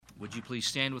Would you please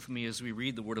stand with me as we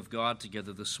read the Word of God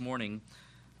together this morning?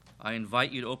 I invite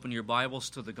you to open your Bibles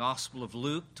to the Gospel of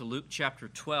Luke, to Luke chapter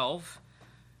 12,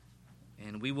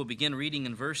 and we will begin reading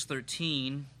in verse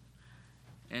 13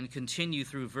 and continue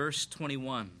through verse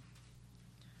 21.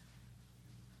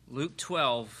 Luke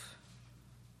 12,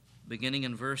 beginning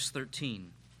in verse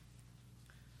 13.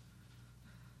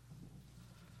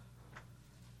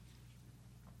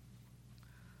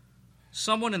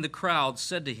 Someone in the crowd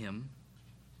said to him,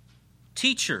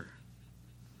 "Teacher,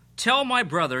 tell my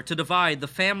brother to divide the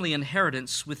family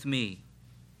inheritance with me."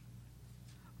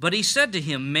 But he said to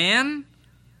him, "Man,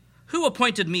 who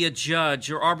appointed me a judge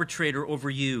or arbitrator over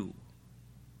you?"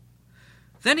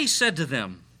 Then he said to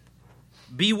them,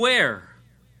 "Beware,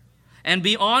 and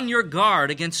be on your guard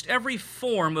against every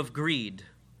form of greed.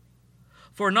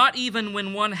 For not even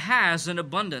when one has an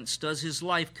abundance does his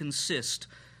life consist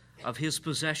of his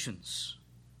possessions."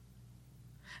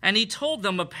 And he told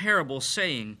them a parable,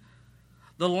 saying,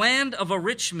 "The land of a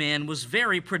rich man was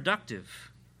very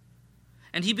productive.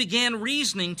 And he began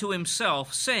reasoning to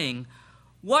himself, saying,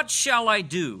 'What shall I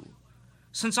do,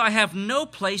 since I have no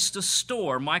place to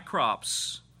store my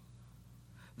crops?'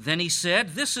 Then he said,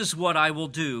 'This is what I will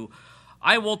do.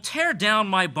 I will tear down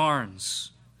my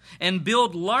barns and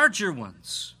build larger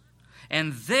ones,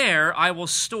 and there I will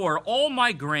store all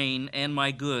my grain and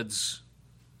my goods.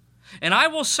 And I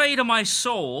will say to my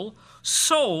soul,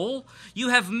 Soul, you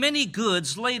have many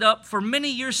goods laid up for many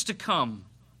years to come.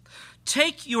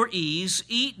 Take your ease,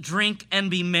 eat, drink, and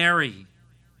be merry.'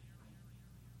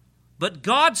 But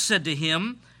God said to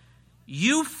him,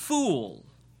 'You fool,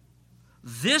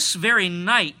 this very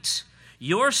night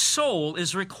your soul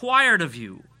is required of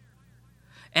you.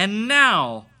 And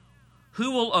now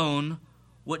who will own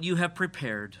what you have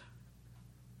prepared?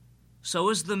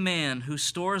 So is the man who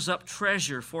stores up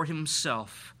treasure for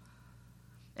himself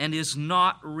and is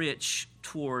not rich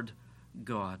toward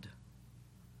God.'"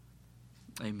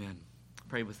 Amen.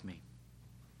 Pray with me.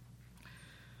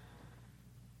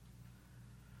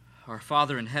 Our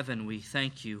Father in heaven, we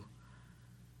thank you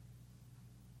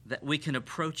that we can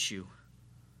approach you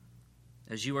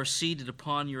as you are seated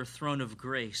upon your throne of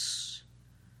grace.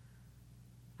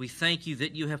 We thank you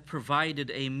that you have provided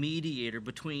a mediator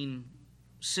between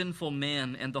sinful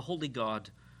man and the holy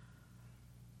God,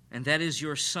 and that is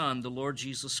your Son, the Lord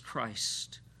Jesus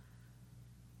Christ.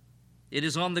 It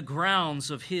is on the grounds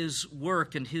of his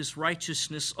work and his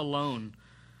righteousness alone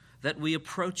that we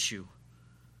approach you,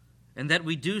 and that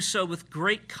we do so with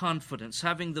great confidence,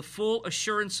 having the full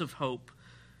assurance of hope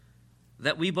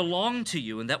that we belong to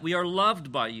you, and that we are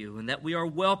loved by you, and that we are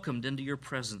welcomed into your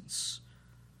presence.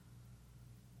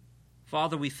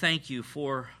 Father, we thank you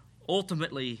for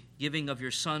ultimately giving of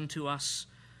your Son to us,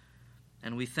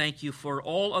 and we thank you for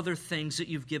all other things that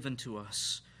you've given to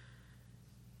us.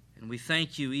 And we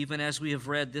thank you, even as we have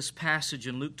read this passage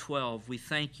in Luke 12, we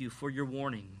thank you for your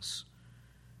warnings.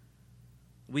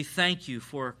 We thank you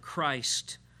for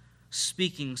Christ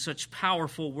speaking such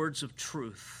powerful words of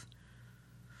truth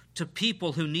to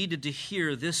people who needed to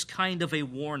hear this kind of a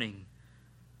warning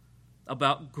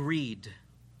about greed.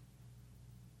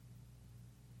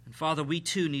 And Father, we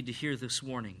too need to hear this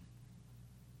warning.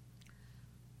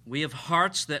 We have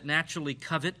hearts that naturally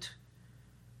covet,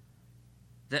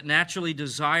 that naturally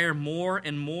desire more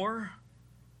and more,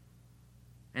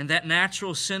 and that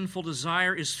natural sinful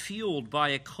desire is fueled by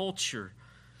a culture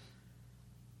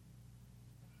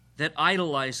that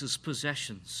idolizes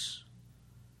possessions.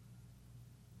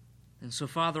 And so,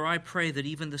 Father, I pray that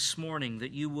even this morning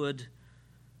that you would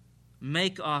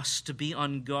make us to be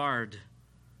on guard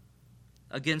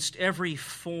against every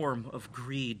form of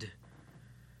greed,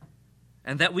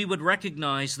 and that we would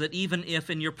recognize that even if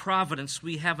in your providence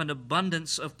we have an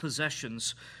abundance of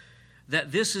possessions,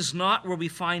 that this is not where we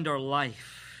find our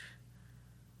life.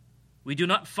 We do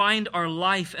not find our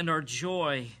life and our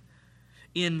joy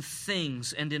in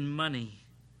things and in money.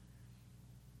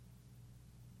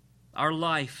 Our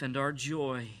life and our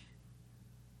joy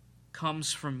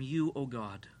comes from you, O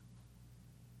God.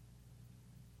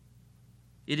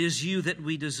 It is you that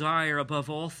we desire above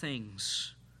all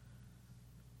things.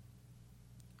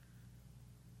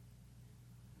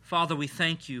 Father, we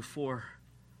thank you for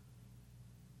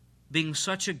being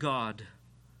such a God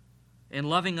and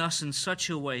loving us in such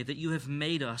a way that you have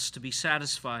made us to be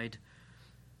satisfied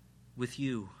with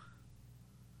you.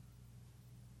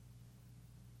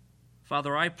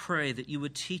 Father, I pray that you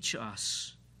would teach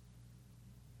us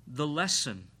the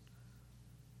lesson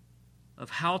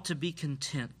of how to be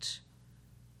content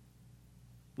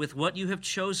with what you have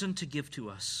chosen to give to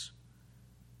us,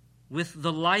 with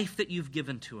the life that you've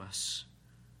given to us.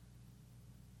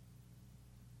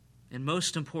 And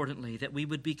most importantly, that we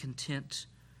would be content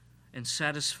and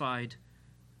satisfied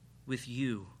with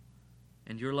you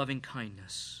and your loving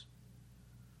kindness.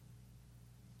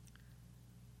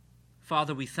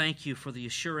 Father, we thank you for the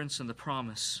assurance and the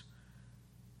promise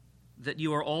that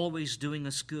you are always doing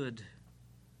us good,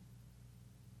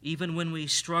 even when we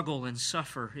struggle and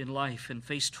suffer in life and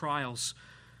face trials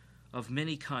of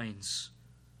many kinds.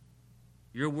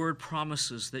 Your word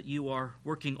promises that you are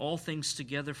working all things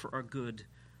together for our good,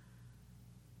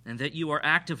 and that you are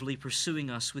actively pursuing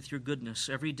us with your goodness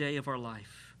every day of our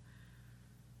life.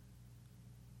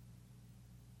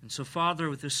 And so,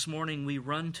 Father, this morning we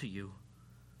run to you.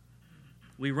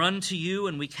 We run to you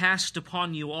and we cast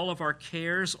upon you all of our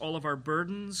cares, all of our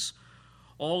burdens,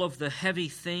 all of the heavy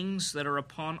things that are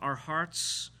upon our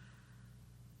hearts.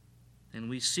 And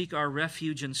we seek our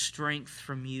refuge and strength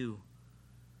from you,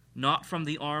 not from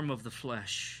the arm of the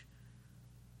flesh.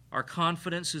 Our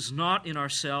confidence is not in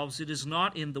ourselves. It is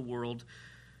not in the world.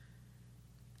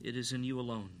 It is in you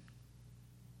alone.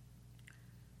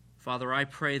 Father, I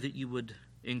pray that you would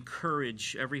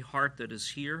encourage every heart that is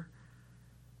here.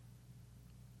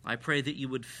 I pray that you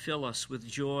would fill us with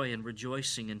joy and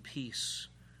rejoicing and peace.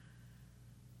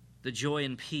 The joy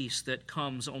and peace that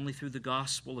comes only through the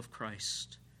gospel of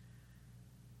Christ.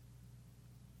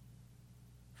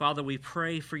 Father, we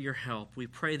pray for your help. We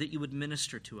pray that you would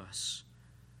minister to us.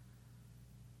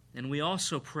 And we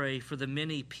also pray for the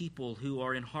many people who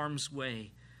are in harm's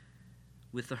way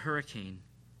with the hurricane.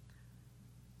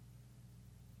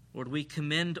 Lord, we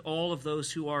commend all of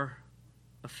those who are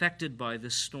affected by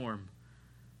this storm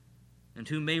and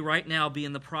who may right now be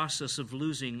in the process of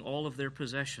losing all of their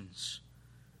possessions.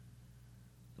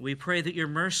 We pray that your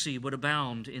mercy would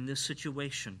abound in this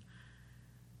situation,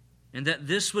 and that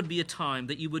this would be a time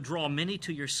that you would draw many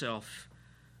to yourself.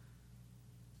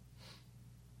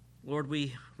 Lord,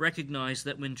 we recognize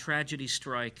that when tragedies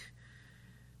strike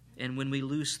and when we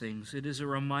lose things, it is a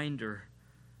reminder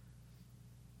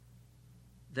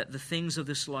that the things of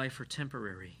this life are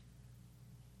temporary,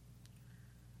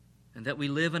 and that we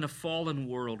live in a fallen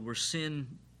world where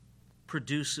sin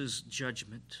produces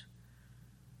judgment.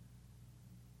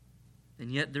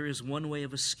 And yet there is one way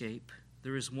of escape.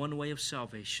 There is one way of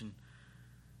salvation,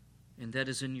 and that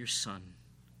is in your Son.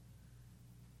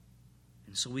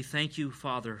 And so we thank you,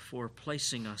 Father, for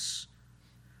placing us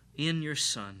in your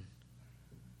Son.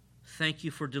 Thank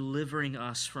you for delivering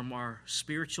us from our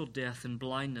spiritual death and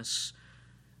blindness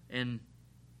and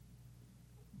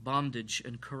bondage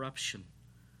and corruption.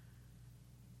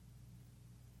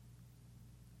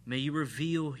 May you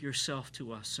reveal yourself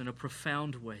to us in a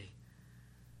profound way,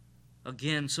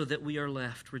 again, so that we are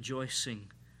left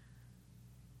rejoicing,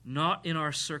 not in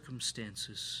our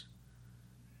circumstances,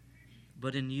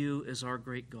 but in you as our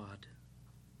great God.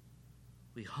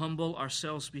 We humble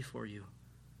ourselves before you,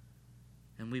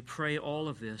 and we pray all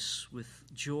of this with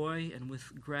joy and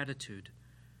with gratitude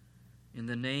in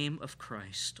the name of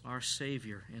Christ, our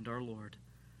Savior and our Lord.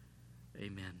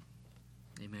 Amen.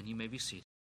 Amen. You may be seated.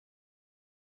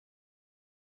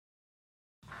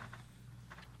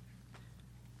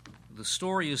 The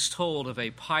story is told of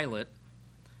a pilot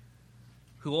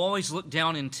who always looked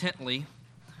down intently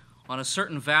on a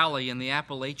certain valley in the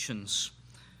Appalachians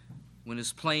when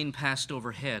his plane passed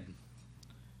overhead.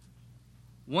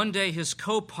 One day his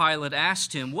co-pilot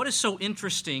asked him, "What is so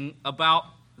interesting about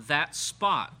that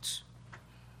spot?"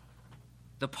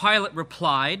 The pilot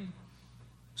replied,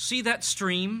 "See that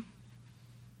stream?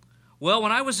 Well,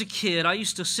 when I was a kid, I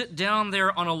used to sit down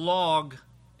there on a log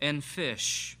and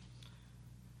fish.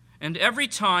 And every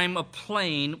time a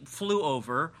plane flew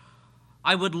over,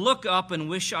 I would look up and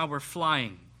wish I were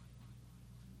flying.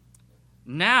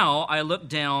 Now I look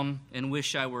down and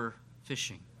wish I were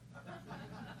fishing."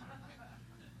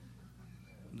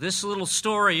 This little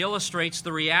story illustrates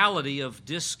the reality of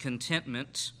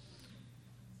discontentment.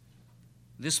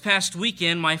 This past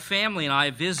weekend, my family and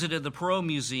I visited the Perot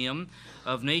Museum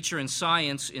of Nature and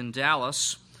Science in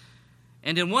Dallas.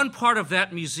 And in one part of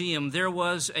that museum, there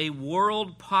was a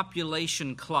world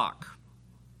population clock.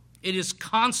 It is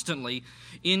constantly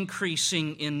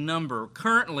increasing in number.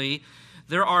 Currently,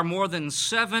 there are more than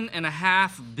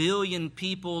 7.5 billion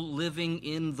people living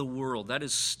in the world. That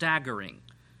is staggering.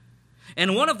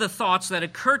 And one of the thoughts that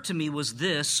occurred to me was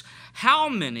this: how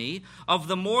many of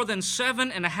the more than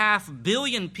 7.5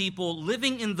 billion people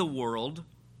living in the world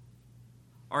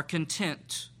are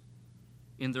content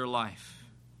in their life?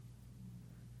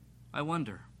 I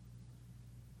wonder.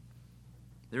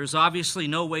 There is obviously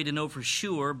no way to know for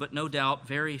sure, but no doubt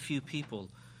very few people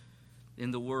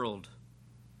in the world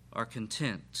are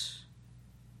content.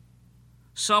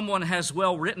 someone has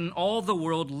well written, all the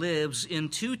world lives in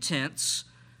two tents,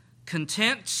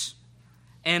 content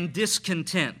and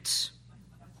discontent.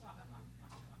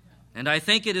 And I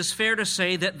think it is fair to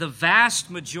say that the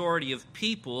vast majority of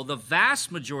people,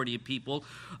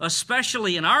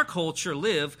 especially in our culture,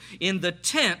 live in the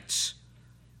tent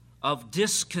of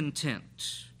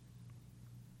discontent.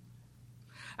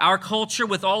 Our culture,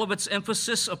 with all of its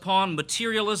emphasis upon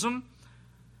materialism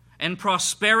and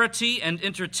prosperity and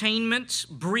entertainment,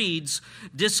 breeds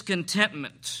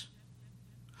discontentment.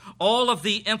 All of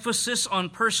the emphasis on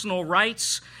personal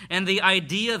rights and the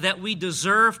idea that we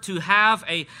deserve to have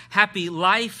a happy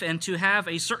life and to have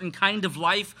a certain kind of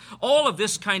life, all of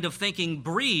this kind of thinking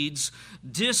breeds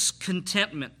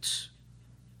discontentment.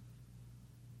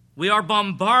 We are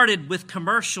bombarded with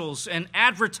commercials and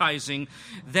advertising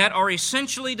that are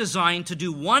essentially designed to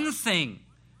do one thing,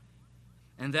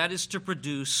 and that is to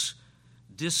produce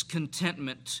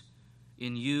discontentment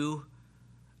in you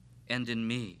and in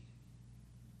me.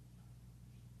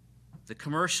 The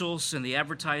commercials and the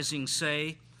advertising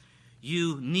say,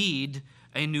 you need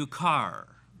a new car.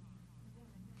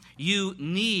 You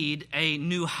need a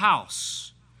new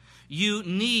house. You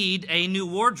need a new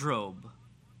wardrobe.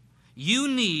 You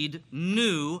need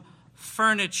new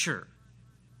furniture.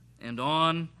 And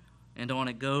on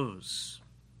it goes.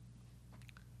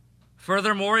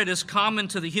 Furthermore, it is common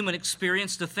to the human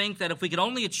experience to think that if we could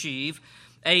only achieve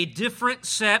a different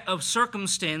set of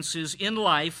circumstances in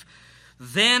life,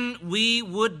 then we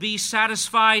would be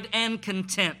satisfied and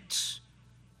content.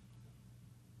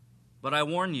 But I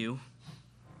warn you,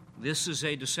 this is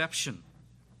a deception.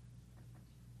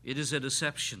 It is a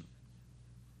deception.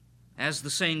 As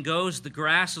the saying goes, the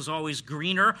grass is always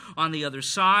greener on the other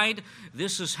side.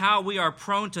 This is how we are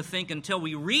prone to think until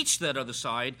we reach that other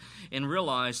side and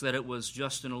realize that it was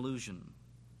just an illusion.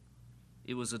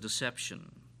 It was a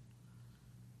deception.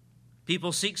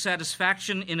 People seek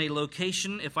satisfaction in a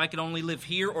location. If I could only live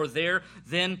here or there,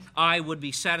 then I would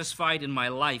be satisfied in my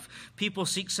life. People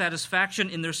seek satisfaction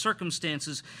in their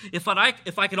circumstances. If I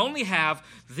could only have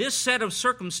this set of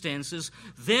circumstances,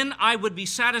 then I would be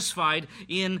satisfied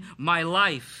in my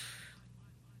life.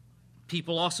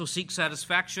 People also seek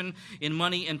satisfaction in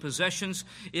money and possessions.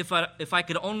 If I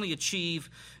could only achieve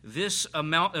this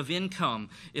amount of income,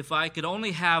 if I could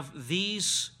only have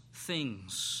these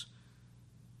things,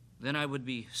 then I would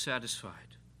be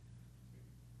satisfied.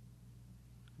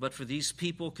 But for these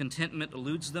people, contentment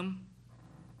eludes them.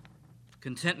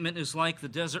 Contentment is like the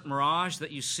desert mirage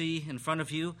that you see in front of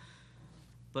you,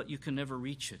 but you can never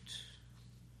reach it.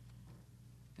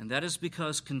 And that is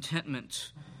because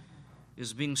contentment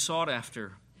is being sought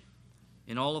after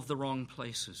in all of the wrong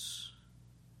places.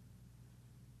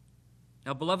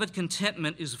 Now, beloved,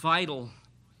 contentment is vital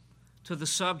to the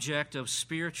subject of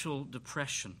spiritual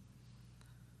depression.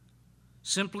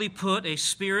 Simply put, a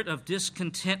spirit of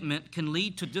discontentment can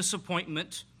lead to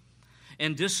disappointment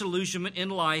and disillusionment in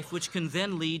life, which can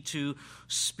then lead to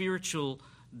spiritual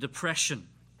depression.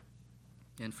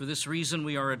 And for this reason,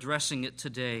 we are addressing it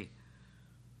today.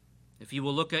 If you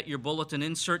will look at your bulletin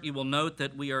insert, you will note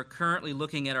that we are currently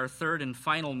looking at our third and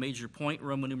final major point,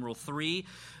 Roman numeral 3,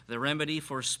 the remedy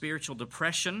for spiritual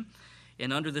depression.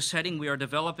 And under this heading, we are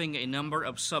developing a number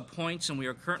of subpoints, and we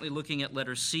are currently looking at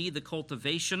letter C, the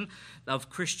cultivation of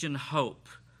Christian hope.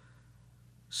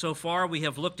 So far, we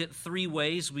have looked at 3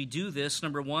 ways we do this.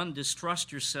 Number 1,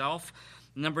 distrust yourself.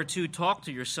 Number 2, talk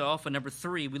to yourself. And number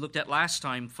 3, we looked at last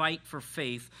time, fight for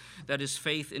faith, that is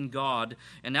faith in God.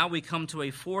 And now we come to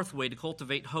a 4th way to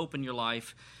cultivate hope in your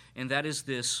life, and that is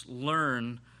this: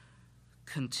 learn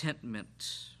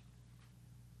contentment.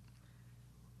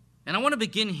 And I want to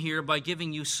begin here by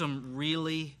giving you some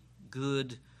really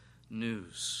good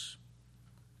news.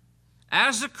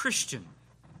 As a Christian,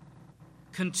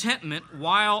 contentment,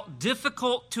 while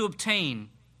difficult to obtain,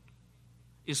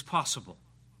 is possible.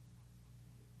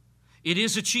 It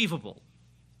is achievable.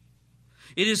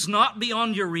 It is not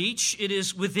beyond your reach, it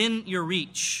is within your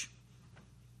reach.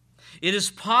 It is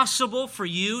possible for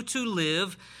you to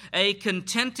live a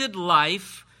contented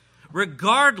life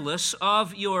regardless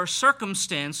of your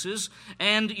circumstances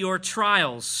and your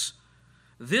trials.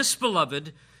 This,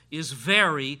 beloved, is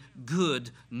very good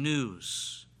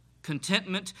news.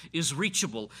 Contentment is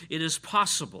reachable. It is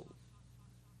possible.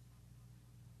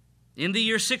 In the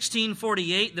year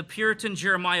 1648, the Puritan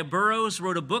Jeremiah Burroughs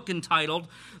wrote a book entitled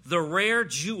The Rare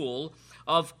Jewel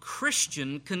of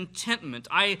Christian Contentment.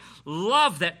 I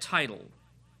love that title.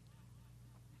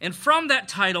 And from that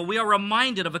title, we are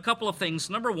reminded of a couple of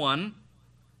things. Number 1,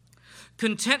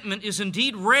 contentment is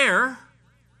indeed rare.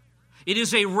 It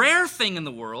is a rare thing in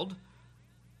the world,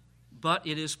 but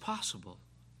it is possible.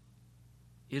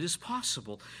 It is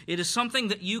possible. It is something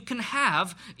that you can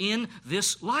have in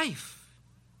this life.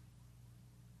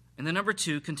 And then number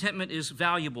 2, contentment is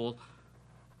valuable.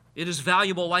 It is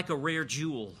valuable like a rare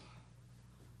jewel.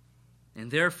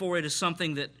 And therefore it is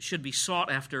something that should be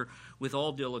sought after with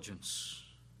all diligence.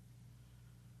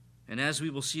 And as we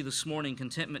will see this morning,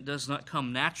 contentment does not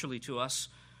come naturally to us.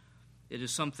 It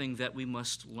is something that we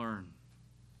must learn.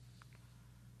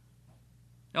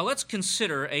 Now let's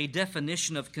consider a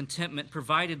definition of contentment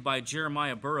provided by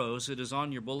Jeremiah Burroughs. It is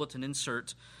on your bulletin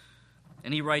insert.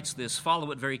 And he writes this.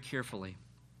 Follow it very carefully.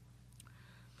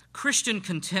 Christian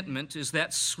contentment is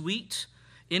that sweet,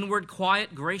 inward,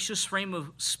 quiet, gracious frame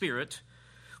of spirit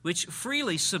which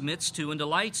freely submits to and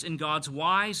delights in God's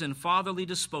wise and fatherly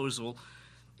disposal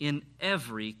in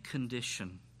every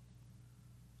condition.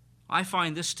 I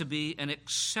find this to be an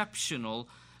exceptional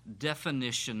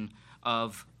definition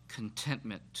of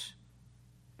contentment.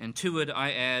 And to it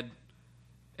I add,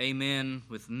 amen,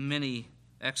 with many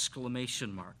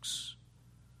exclamation marks.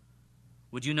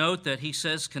 Would you note that he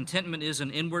says contentment is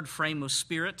an inward frame of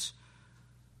spirit?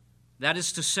 That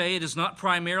is to say, it is not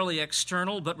primarily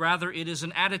external, but rather it is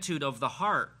an attitude of the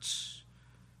heart.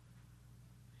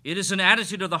 It is an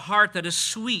attitude of the heart that is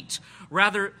sweet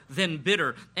rather than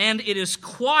bitter, and it is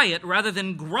quiet rather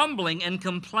than grumbling and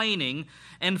complaining,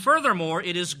 and furthermore,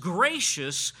 it is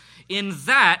gracious in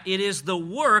that it is the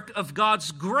work of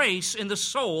God's grace in the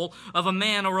soul of a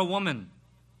man or a woman.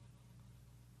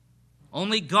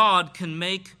 Only God can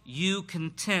make you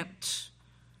content.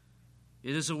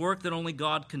 It is a work that only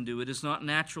God can do. It is not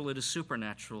natural, it is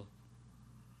supernatural.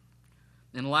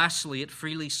 And lastly, it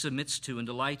freely submits to and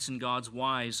delights in God's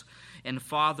wise and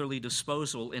fatherly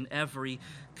disposal in every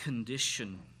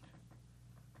condition.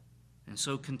 And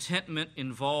so contentment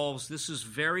involves, this is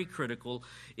very critical,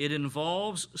 it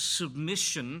involves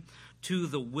submission to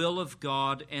the will of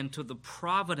God and to the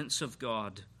providence of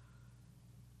God.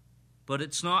 But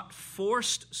it's not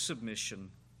forced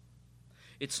submission.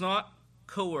 It's not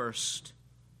coerced.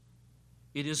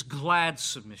 It is glad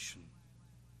submission.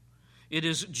 It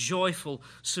is joyful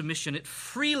submission. It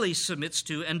freely submits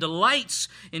to and delights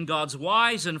in God's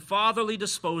wise and fatherly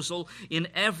disposal in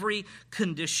every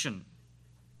condition.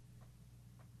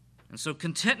 And so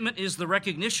contentment is the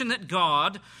recognition that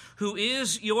God, who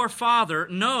is your Father,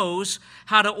 knows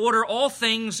how to order all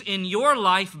things in your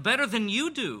life better than you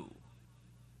do.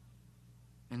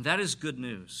 And that is good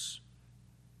news.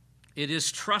 It is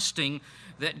trusting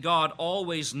that God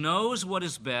always knows what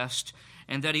is best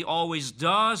and that He always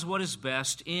does what is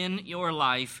best in your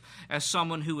life as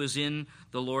someone who is in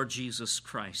the Lord Jesus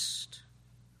Christ.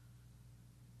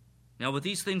 Now, with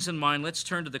these things in mind, let's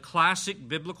turn to the classic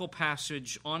biblical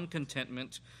passage on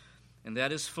contentment, and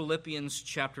that is Philippians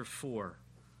chapter 4.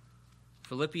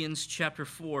 Philippians chapter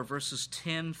 4, verses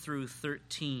 10 through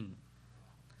 13.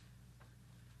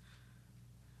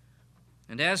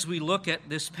 And as we look at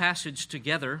this passage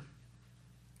together,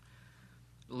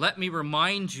 let me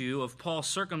remind you of Paul's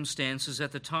circumstances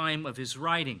at the time of his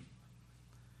writing.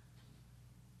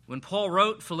 When Paul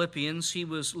wrote Philippians, he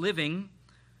was living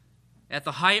at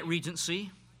the Hyatt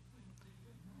Regency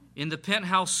in the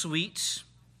penthouse suite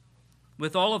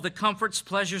with all of the comforts,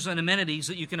 pleasures, and amenities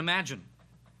that you can imagine.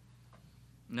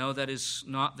 No, that is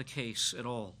not the case at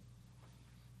all.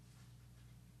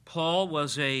 Paul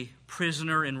was a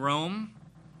prisoner in Rome.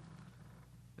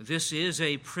 This is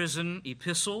a prison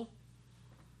epistle.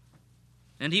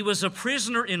 And he was a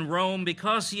prisoner in Rome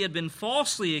because he had been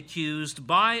falsely accused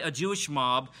by a Jewish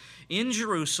mob in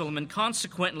Jerusalem, and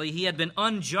consequently he had been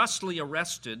unjustly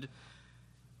arrested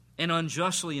and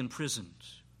unjustly imprisoned.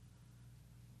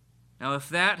 Now, if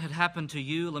that had happened to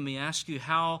you, let me ask you,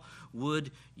 how would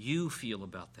you feel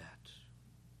about that?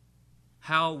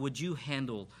 How would you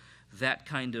handle that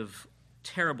kind of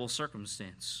terrible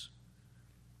circumstance?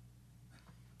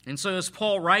 And so as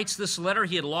Paul writes this letter,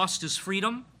 he had lost his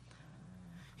freedom.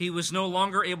 He was no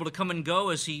longer able to come and go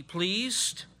as he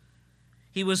pleased.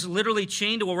 He was literally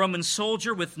chained to a Roman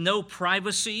soldier with no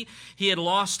privacy. He had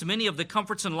lost many of the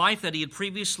comforts in life that he had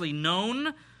previously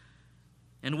known.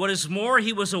 And what is more,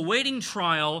 he was awaiting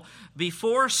trial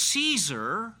before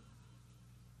Caesar,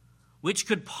 which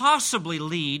could possibly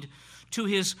lead to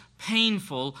his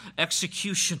painful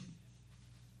execution.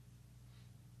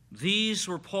 These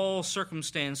were Paul's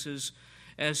circumstances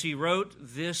as he wrote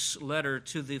this letter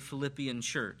to the Philippian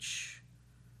church.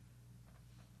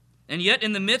 And yet,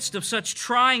 in the midst of such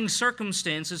trying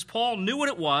circumstances, Paul knew what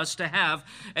it was to have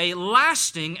a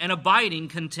lasting and abiding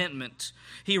contentment.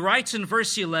 He writes in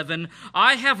verse 11,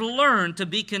 "I have learned to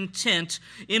be content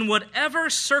in whatever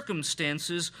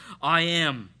circumstances I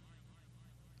am."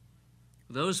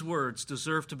 Those words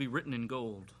deserve to be written in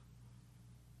gold.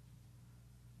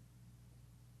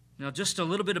 Now, just a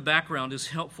little bit of background is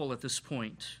helpful at this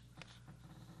point.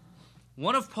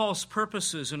 One of Paul's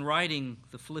purposes in writing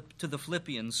to the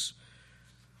Philippians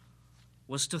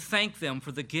was to thank them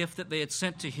for the gift that they had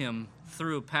sent to him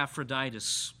through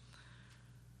Epaphroditus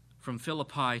from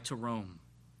Philippi to Rome.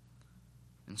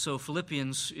 And so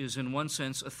Philippians is in one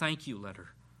sense a thank you letter.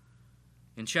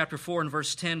 In chapter 4 and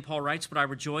verse 10, Paul writes, "But I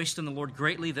rejoiced in the Lord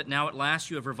greatly that now at last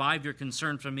you have revived your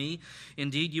concern for me.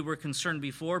 Indeed, you were concerned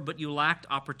before, but you lacked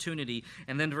opportunity."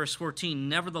 And then verse 14,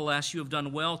 "Nevertheless, you have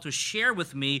done well to share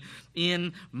with me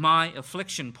in my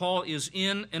affliction." Paul is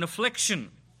in an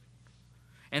affliction,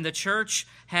 and the church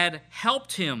had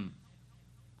helped him.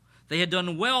 They had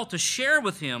done well to share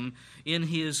with him in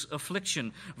his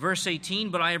affliction. Verse 18,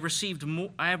 "But I have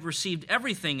received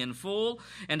everything in full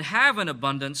and have an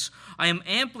abundance. I am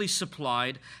amply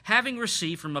supplied, having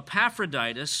received from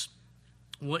Epaphroditus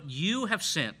what you have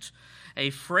sent, a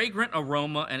fragrant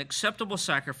aroma, an acceptable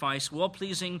sacrifice,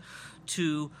 well-pleasing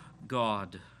to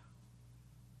God."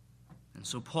 And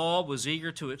so Paul was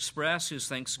eager to express his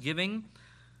thanksgiving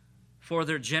for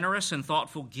their generous and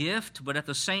thoughtful gift, but at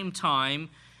the same time,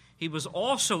 he was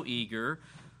also eager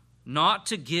not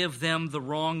to give them the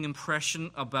wrong impression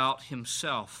about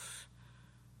himself.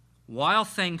 While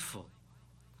thankful,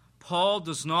 Paul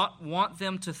does not want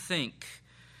them to think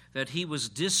that he was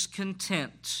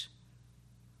discontent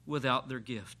without their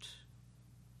gift.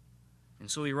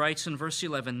 And so he writes in verse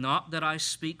 11, "Not that I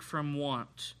speak from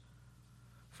want,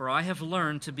 for I have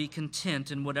learned to be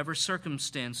content in whatever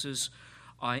circumstances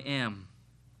I am."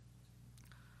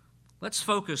 Let's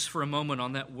focus for a moment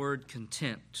on that word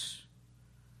content.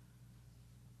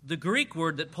 The Greek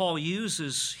word that Paul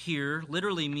uses here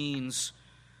literally means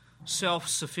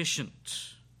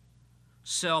self-sufficient.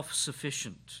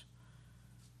 Self-sufficient.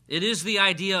 It is the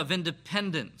idea of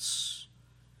independence.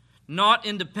 Not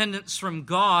independence from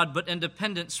God, but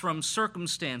independence from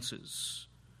circumstances.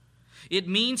 It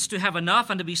means to have enough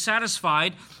and to be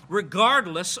satisfied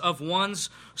regardless of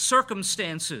one's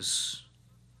circumstances.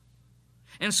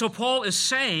 And so Paul is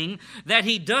saying that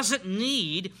he doesn't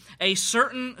need a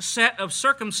certain set of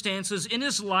circumstances in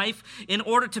his life in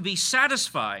order to be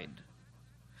satisfied.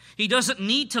 He doesn't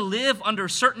need to live under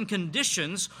certain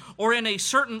conditions or in a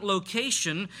certain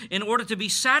location in order to be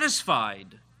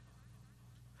satisfied.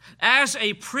 As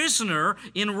a prisoner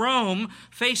in Rome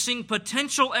facing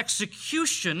potential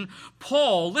execution,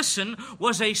 Paul, listen,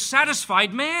 was a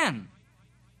satisfied man.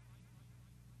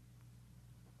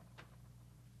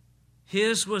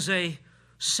 His was a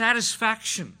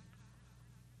satisfaction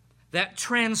that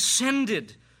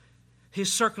transcended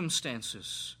his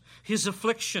circumstances, his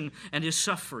affliction, and his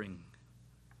suffering.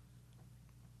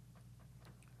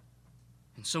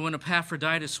 And so when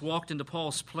Epaphroditus walked into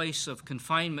Paul's place of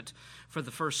confinement for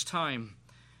the first time,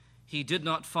 he did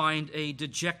not find a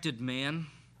dejected man.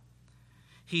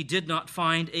 He did not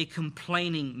find a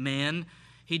complaining man.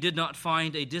 He did not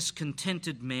find a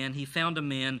discontented man. He found a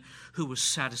man who was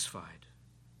satisfied.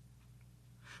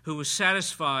 Who was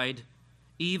satisfied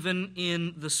even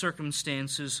in the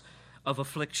circumstances of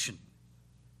affliction.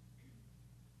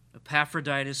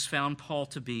 Epaphroditus found Paul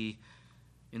to be,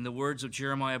 in the words of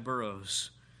Jeremiah Burroughs,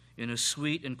 in a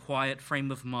sweet and quiet frame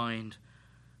of mind,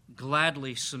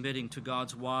 gladly submitting to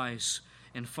God's wise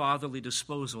and fatherly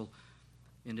disposal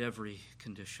in every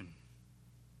condition.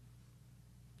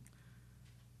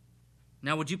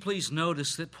 Now, would you please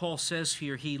notice that Paul says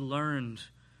here he learned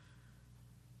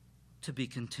to be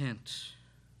content.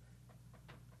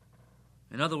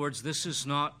 In other words, this is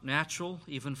not natural,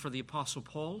 even for the Apostle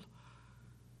Paul.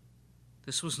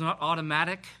 This was not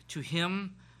automatic to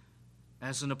him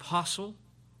as an apostle.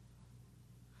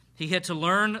 He had to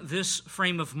learn this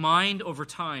frame of mind over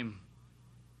time.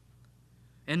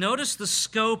 And notice the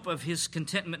scope of his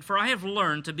contentment. "For I have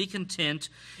learned to be content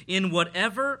in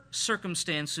whatever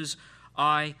circumstances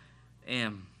I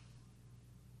am."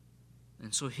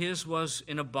 And so his was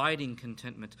an abiding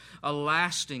contentment, a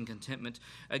lasting contentment,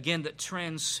 again, that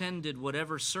transcended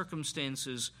whatever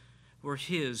circumstances were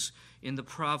his in the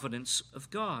providence of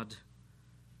God.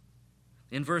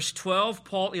 In verse 12,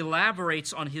 Paul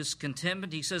elaborates on his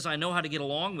contentment. He says, "I know how to get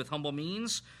along with humble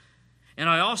means, and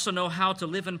I also know how to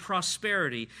live in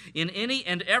prosperity. In any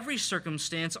and every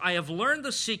circumstance, I have learned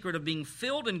the secret of being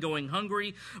filled and going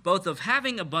hungry, both of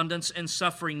having abundance and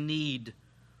suffering need."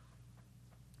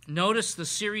 Notice the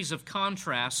series of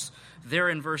contrasts there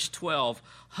in verse 12.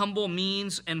 Humble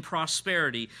means and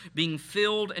prosperity, being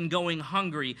filled and going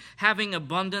hungry, having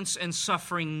abundance and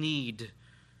suffering need.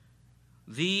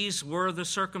 These were the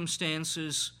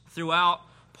circumstances throughout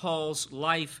Paul's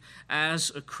life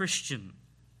as a Christian.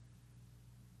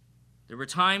 There were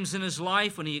times in his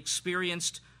life when he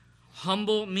experienced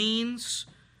humble means,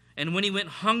 and when he went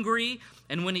hungry,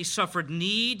 and when he suffered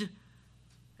need.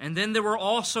 And then there were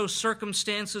also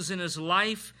circumstances in his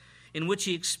life in which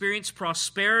he experienced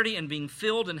prosperity and being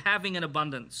filled and having an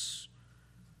abundance.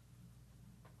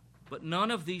 But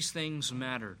none of these things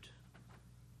mattered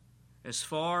as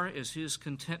far as his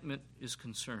contentment is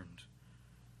concerned,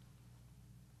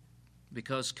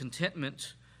 because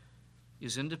contentment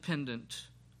is independent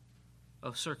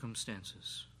of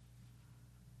circumstances.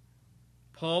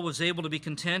 Paul was able to be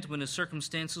content when his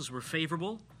circumstances were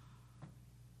favorable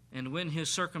and when his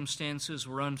circumstances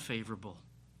were unfavorable.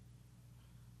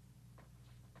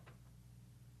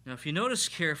 Now, if you notice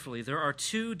carefully, there are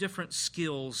two different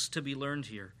skills to be learned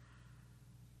here.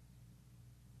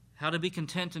 How to be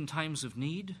content in times of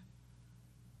need,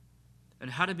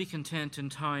 and how to be content in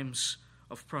times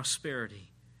of prosperity.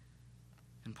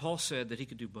 And Paul said that he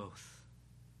could do both.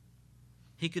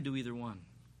 He could do either one.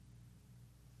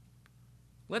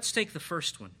 Let's take the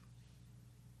first one.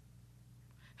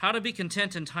 How to be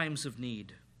content in times of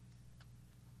need.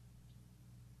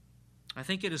 I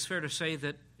think it is fair to say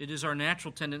that it is our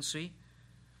natural tendency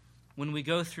when we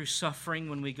go through suffering,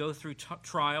 when we go through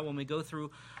trial, when we go through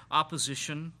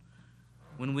opposition,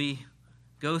 when we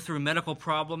go through medical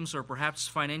problems or perhaps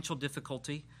financial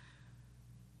difficulty,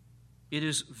 it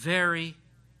is very,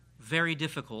 very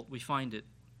difficult, we find it,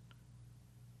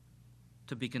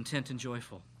 to be content and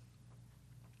joyful.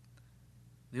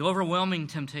 The overwhelming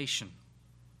temptation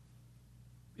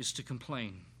is to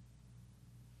complain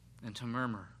and to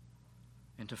murmur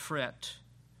and to fret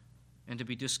and to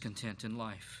be discontent in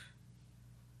life.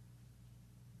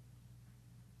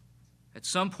 At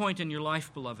some point in your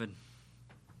life, beloved,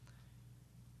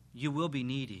 you will be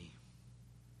needy.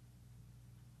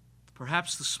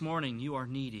 Perhaps this morning you are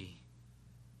needy.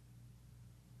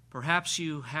 Perhaps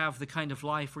you have the kind of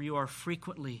life where you are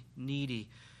frequently needy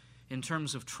in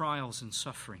terms of trials and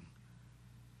suffering.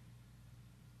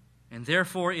 And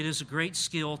therefore, it is a great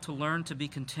skill to learn to be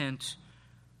content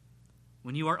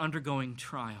when you are undergoing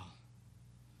trial.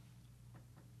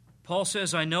 Paul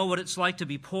says, I know what it's like to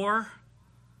be poor.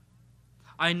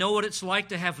 I know what it's like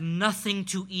to have nothing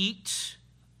to eat.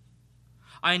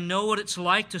 I know what it's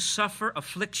like to suffer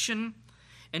affliction,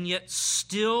 and yet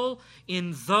still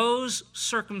in those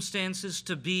circumstances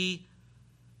to be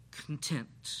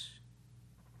content.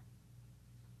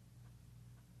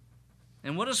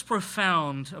 And what is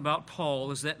profound about Paul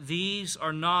is that these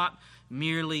are not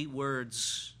merely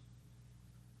words.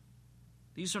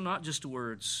 These are not just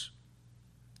words.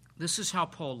 This is how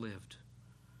Paul lived.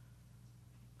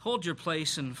 Hold your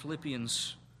place in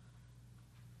Philippians.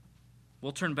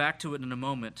 We'll turn back to it in a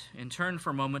moment, and turn for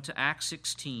a moment to Acts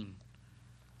 16.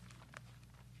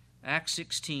 Acts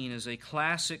 16 is a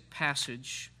classic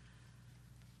passage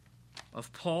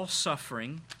of Paul's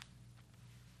suffering.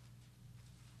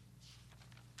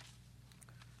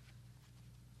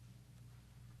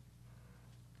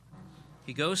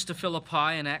 He goes to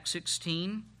Philippi in Acts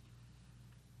 16.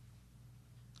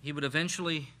 He would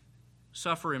eventually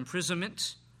suffer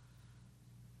imprisonment.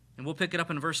 And we'll pick it up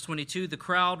in verse 22. The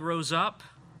crowd rose up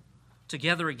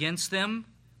together against them,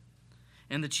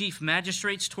 and the chief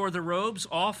magistrates tore the robes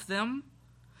off them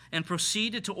and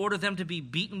proceeded to order them to be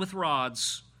beaten with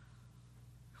rods.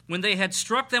 When they had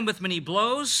struck them with many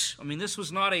blows, this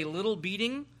was not a little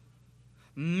beating,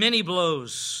 many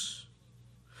blows,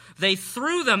 they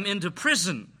threw them into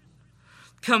prison,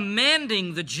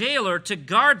 commanding the jailer to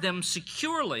guard them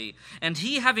securely. And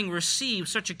he, having received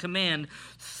such a command,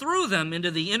 threw them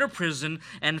into the inner prison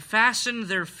and fastened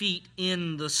their feet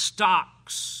in the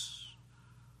stocks.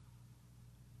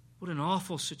 What an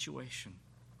awful situation.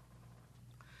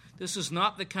 This is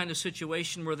not the kind of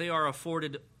situation where they are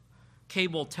afforded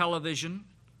cable television,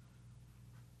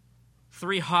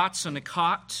 3 hots and a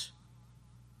cot,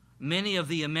 many of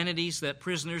the amenities that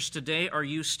prisoners today are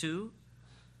used to.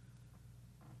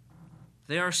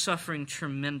 They are suffering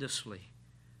tremendously.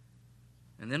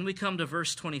 And then we come to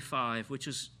verse 25, which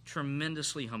is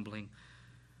tremendously humbling.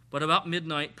 But about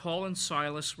midnight, Paul and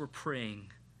Silas were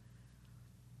praying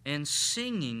and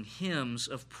singing hymns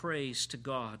of praise to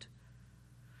God,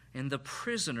 and the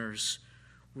prisoners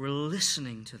were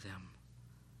listening to them.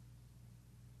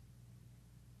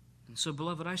 And so,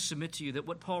 beloved, I submit to you that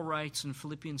what Paul writes in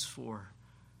Philippians 4,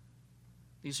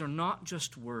 these are not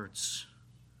just words.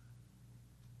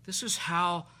 This is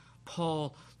how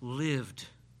Paul lived.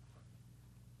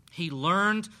 He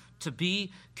learned to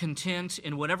be content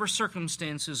in whatever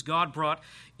circumstances God brought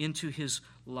into his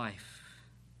life.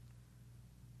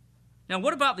 Now,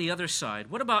 what about the other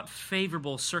side? What about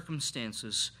favorable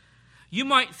circumstances? You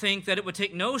might think that it would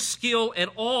take no skill at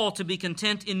all to be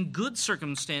content in good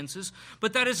circumstances,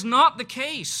 but that is not the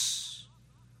case.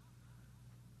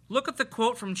 Look at the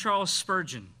quote from Charles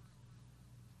Spurgeon.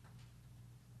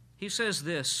 He says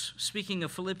this, speaking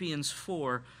of Philippians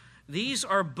 4, "These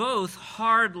are both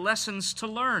hard lessons to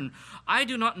learn. I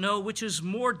do not know which is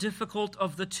more difficult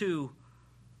of the two.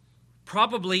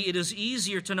 Probably it is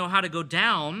easier to know how to go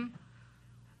down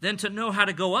than to know how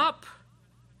to go up.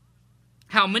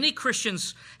 How many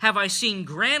Christians have I seen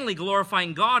grandly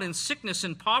glorifying God in sickness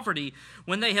and poverty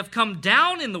when they have come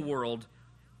down in the world?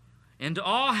 And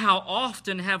how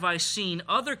often have I seen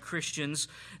other Christians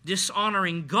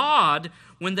dishonoring God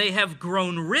when they have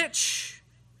grown rich,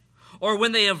 or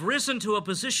when they have risen to a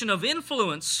position of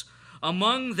influence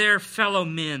among their fellow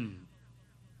men."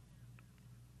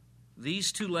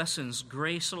 These two lessons,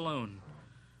 grace alone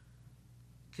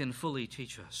can fully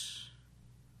teach us.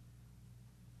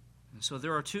 And so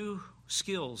there are two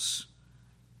skills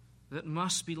that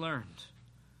must be learned: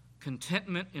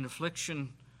 contentment in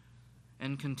affliction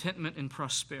and contentment in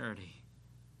prosperity.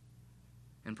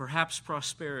 And perhaps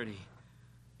prosperity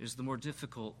is the more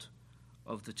difficult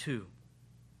of the two.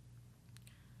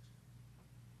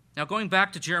 Now, going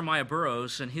back to Jeremiah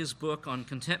Burroughs and his book on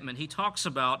contentment, he talks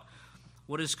about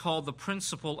what is called the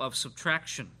principle of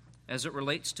subtraction as it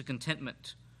relates to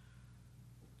contentment.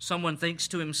 Someone thinks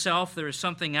to himself, there is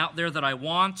something out there that I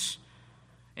want,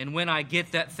 and when I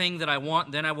get that thing that I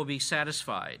want, then I will be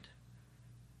satisfied.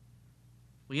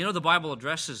 Well, you know, the Bible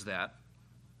addresses that.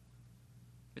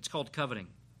 It's called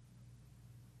coveting.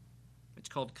 It's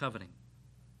called coveting.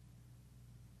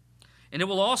 And it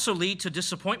will also lead to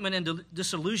disappointment and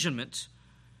disillusionment,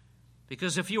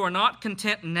 because if you are not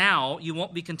content now, you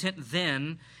won't be content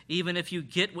then, even if you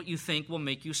get what you think will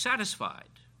make you satisfied.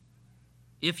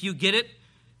 If you get it,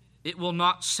 it will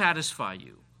not satisfy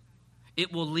you.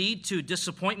 It will lead to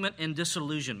disappointment and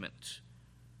disillusionment.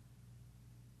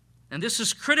 And this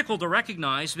is critical to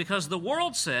recognize, because the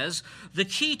world says the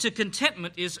key to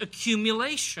contentment is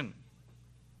accumulation.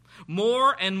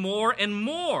 More and more and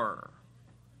more.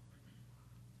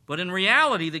 But in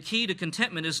reality, the key to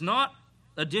contentment is not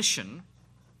addition.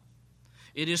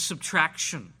 It is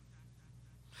subtraction.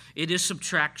 It is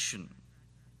subtraction.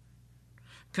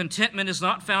 Contentment is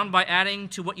not found by adding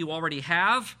to what you already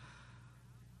have,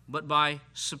 but by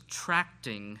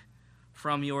subtracting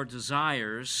from your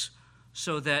desires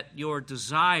so that your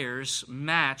desires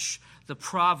match the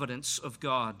providence of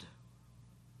God.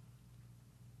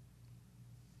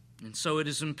 And so it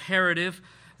is imperative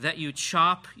that you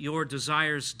chop your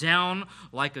desires down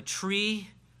like a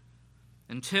tree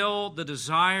until the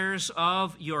desires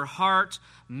of your heart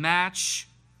match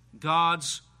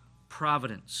God's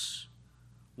providence,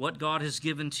 what God has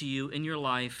given to you in your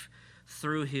life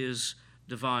through His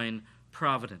divine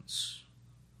providence.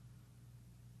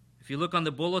 If you look on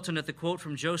the bulletin at the quote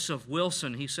from Joseph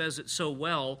Wilson, he says it so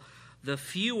well: "The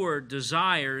fewer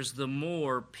desires, the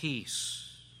more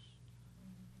peace."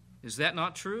 Is that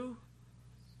not true?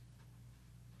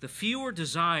 The fewer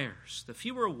desires, the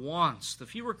fewer wants, the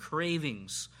fewer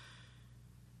cravings,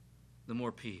 the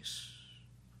more peace.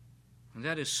 And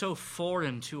that is so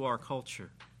foreign to our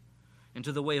culture and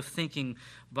to the way of thinking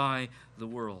by the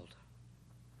world.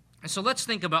 And so let's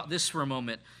think about this for a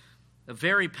moment. A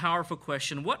very powerful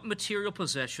question. What material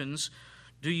possessions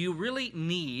do you really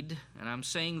need? And I'm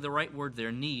saying the right word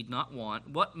there, need, not want.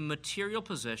 What material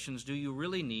possessions do you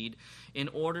really need in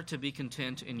order to be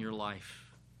content in your life?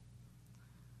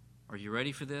 Are you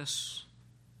ready for this?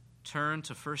 Turn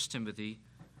to 1 Timothy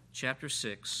chapter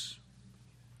 6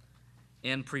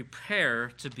 and prepare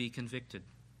to be convicted.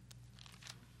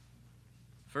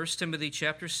 1 Timothy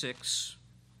chapter 6,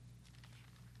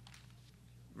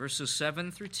 verses 7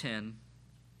 through 10.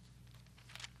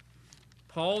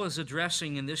 Paul is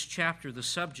addressing in this chapter the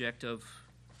subject of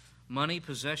money,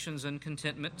 possessions, and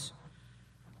contentment.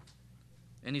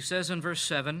 And he says in verse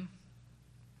 7,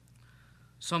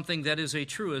 something that is a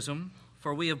truism: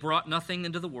 "For we have brought nothing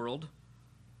into the world,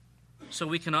 so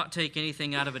we cannot take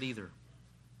anything out of it either."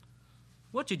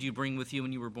 What did you bring with you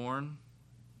when you were born?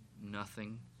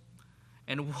 Nothing.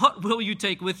 And what will you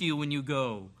take with you when you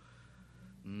go?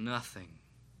 Nothing.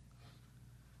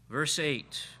 Verse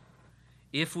 8,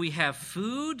 "If we have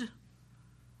food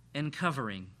and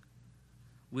covering,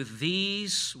 with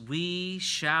these we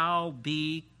shall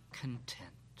be content."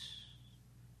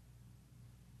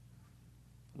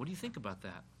 What do you think about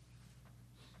that?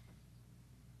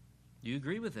 Do you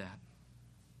agree with that?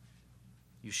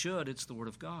 You should. It's the Word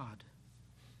of God.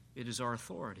 It is our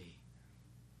authority.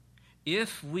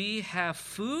 If we have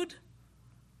food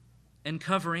and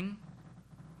covering.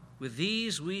 With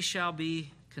these we shall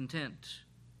be content.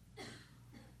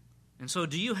 And so,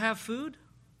 do you have food?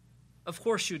 Of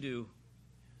course you do.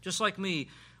 Just like me,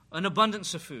 an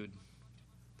abundance of food.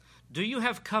 Do you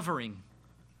have covering?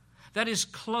 That is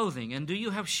clothing. And do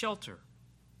you have shelter?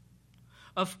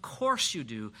 Of course you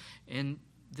do. And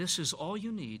this is all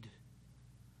you need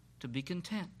to be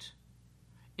content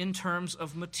in terms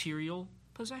of material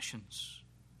possessions.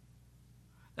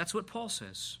 That's what Paul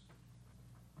says.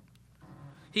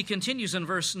 He continues in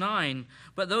verse 9,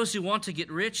 "But those who want to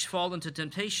get rich fall into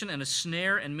temptation and a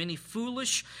snare and many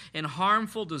foolish and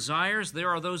harmful desires." There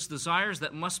are those desires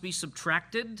that must be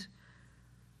subtracted.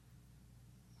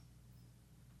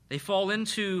 They fall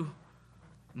into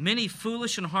many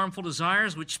foolish and harmful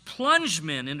desires which plunge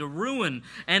men into ruin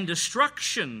and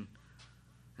destruction.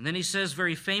 And then he says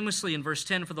very famously in verse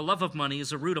 10, "For the love of money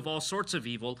is a root of all sorts of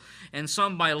evil, and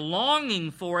some by longing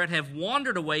for it have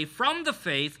wandered away from the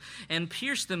faith and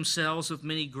pierced themselves with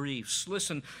many griefs."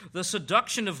 Listen, the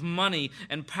seduction of money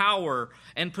and power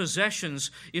and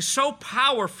possessions is so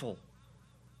powerful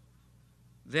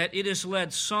that it has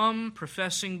led some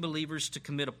professing believers to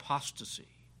commit apostasy,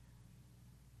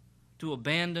 to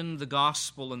abandon the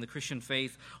gospel and the Christian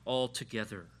faith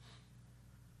altogether.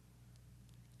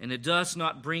 And it does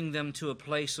not bring them to a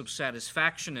place of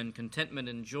satisfaction and contentment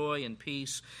and joy and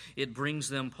peace. It brings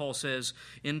them, Paul says,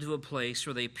 into a place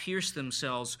where they pierce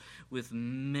themselves with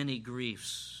many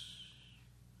griefs.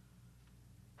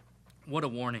 What a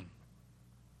warning.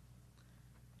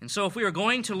 And so if we are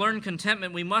going to learn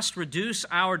contentment, we must reduce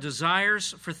our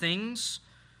desires for things.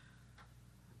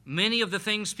 Many of the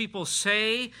things people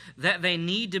say that they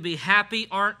need to be happy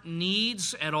aren't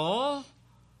needs at all.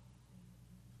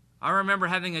 I remember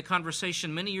having a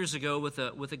conversation many years ago with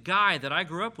a guy that I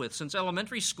grew up with since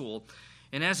elementary school.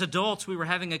 And as adults, we were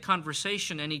having a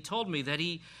conversation, and he told me that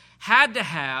he had to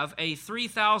have a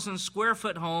 3,000 square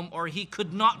foot home or he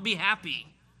could not be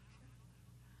happy.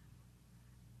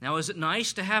 Now, is it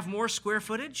nice to have more square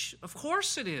footage? Of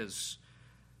course it is.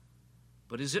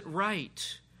 But is it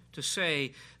right to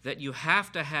say that you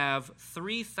have to have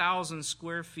 3,000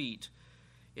 square feet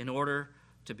in order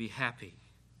to be happy?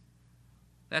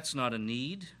 That's not a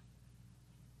need.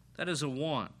 That is a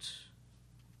want.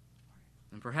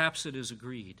 And perhaps it is a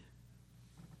greed.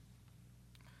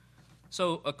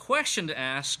 So a question to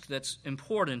ask that's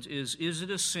important is it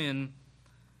a sin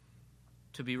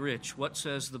to be rich? What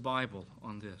says the Bible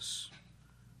on this?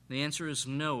 The answer is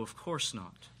no, of course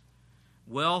not.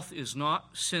 Wealth is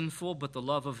not sinful, but the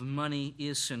love of money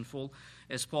is sinful,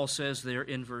 as Paul says there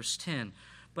in verse 10.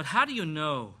 But how do you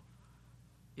know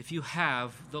if you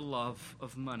have the love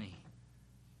of money?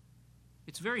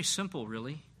 It's very simple,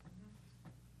 really.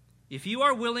 If you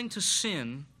are willing to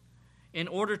sin in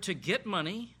order to get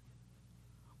money,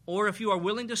 or if you are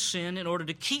willing to sin in order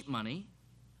to keep money,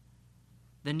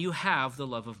 then you have the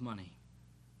love of money.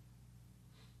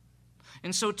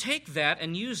 And so take that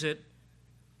and use it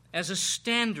as a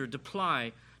standard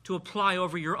to apply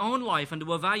over your own life and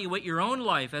to evaluate your own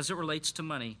life as it relates to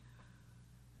money.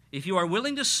 If you are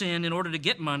willing to sin in order to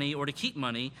get money or to keep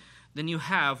money, then you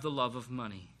have the love of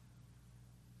money.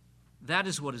 That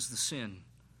is what is the sin.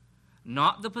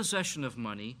 Not the possession of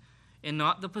money and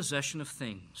not the possession of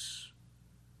things.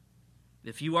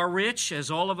 If you are rich,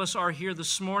 as all of us are here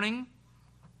this morning,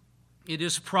 it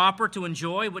is proper to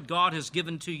enjoy what God has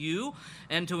given to you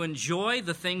and to enjoy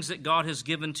the things that God has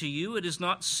given to you. It is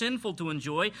not sinful to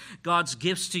enjoy God's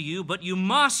gifts to you, but you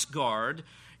must guard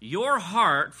your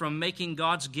heart from making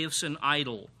God's gifts an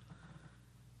idol.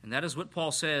 And that is what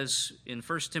Paul says in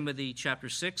 1 Timothy chapter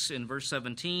 6 in verse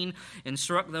 17.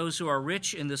 "Instruct those who are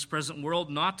rich in this present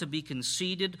world not to be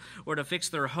conceited or to fix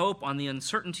their hope on the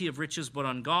uncertainty of riches, but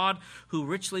on God, who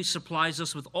richly supplies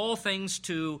us with all things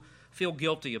to feel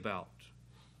guilty about."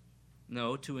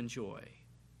 No, to enjoy.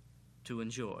 To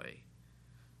enjoy.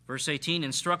 Verse 18,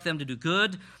 "Instruct them to do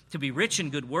good, to be rich in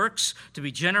good works, to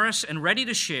be generous and ready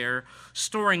to share,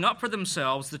 storing up for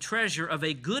themselves the treasure of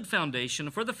a good foundation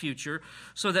for the future,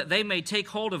 so that they may take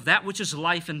hold of that which is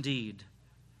life indeed."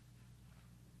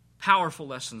 Powerful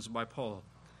lessons by Paul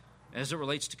as it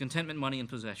relates to contentment, money, and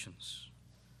possessions.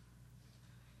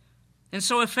 And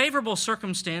so if favorable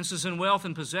circumstances and wealth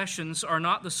and possessions are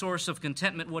not the source of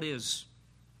contentment, what is?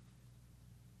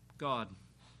 God.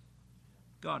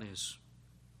 God is.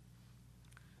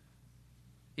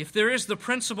 If there is the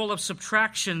principle of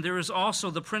subtraction, there is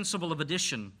also the principle of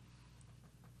addition.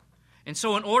 And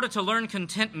so in order to learn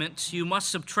contentment, you must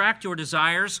subtract your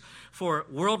desires for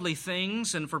worldly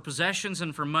things and for possessions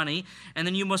and for money, and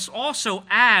then you must also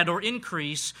add or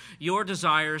increase your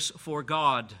desires for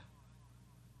God.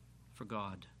 For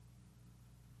God.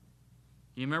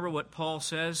 You remember what Paul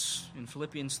says in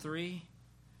Philippians 3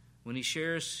 when he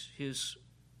shares his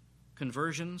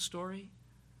conversion story?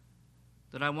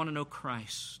 That I want to know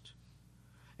Christ.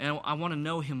 And I want to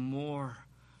know Him more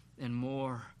and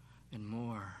more and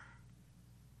more.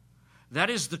 That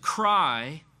is the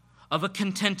cry of a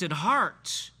contented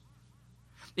heart.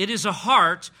 It is a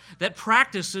heart that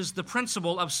practices the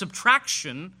principle of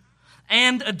subtraction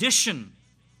and addition.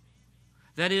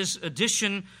 That is,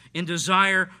 addition in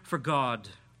desire for God.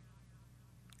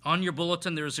 On your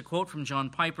bulletin, there is a quote from John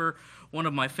Piper, one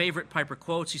of my favorite Piper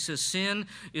quotes. He says, "Sin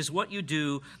is what you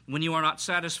do when you are not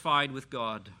satisfied with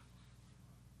God."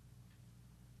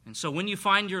 And so when you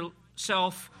find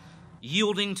yourself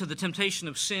yielding to the temptation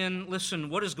of sin, listen,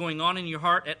 what is going on in your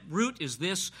heart at root is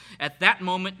this: at that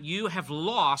moment you have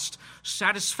lost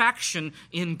satisfaction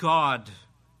in God.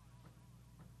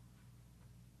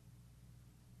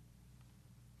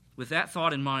 With that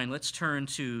thought in mind, let's turn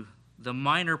to the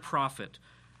minor prophet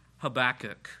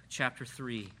Habakkuk, chapter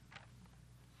 3.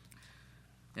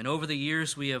 And over the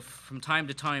years, we have from time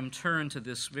to time turned to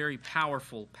this very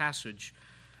powerful passage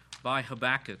by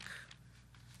Habakkuk.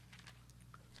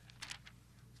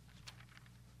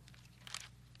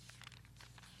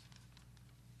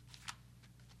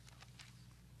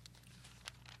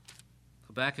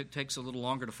 Habakkuk takes a little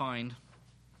longer to find.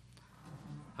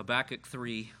 Habakkuk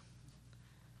 3.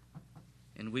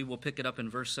 And we will pick it up in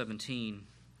verse 17.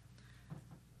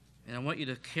 And I want you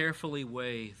to carefully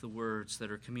weigh the words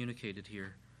that are communicated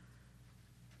here.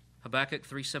 Habakkuk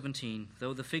 3:17,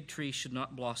 "Though the fig tree should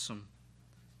not blossom,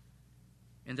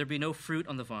 and there be no fruit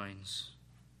on the vines,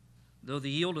 though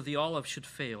the yield of the olive should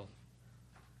fail,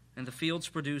 and the fields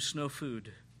produce no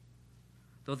food,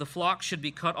 though the flock should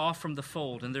be cut off from the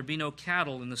fold, and there be no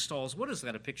cattle in the stalls." What is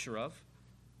that a picture of?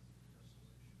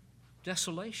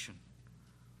 Desolation.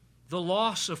 The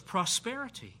loss of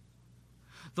prosperity.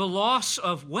 The loss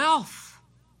of wealth.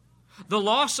 The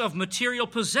loss of material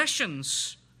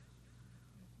possessions.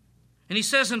 And he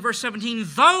says in verse 17,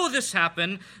 "Though this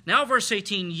happen," now verse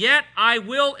 18, "yet I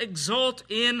will exult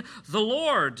in the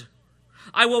Lord.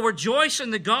 I will rejoice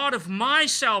in the God of my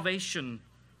salvation.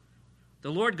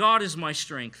 The Lord God is my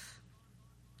strength,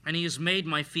 and He has made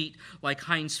my feet like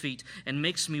hinds' feet, and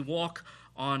makes me walk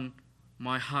on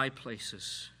my high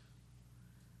places."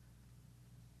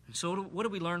 And so what do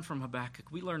we learn from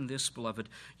Habakkuk? We learn this, beloved.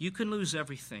 You can lose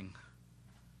everything.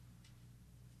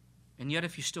 And yet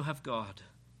if you still have God,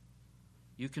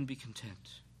 you can be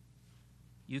content.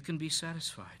 You can be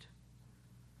satisfied.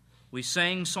 We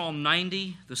sang Psalm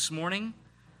 90 this morning,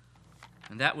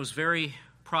 and that was very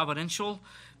providential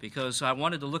because I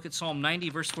wanted to look at Psalm 90,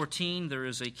 verse 14. There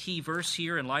is a key verse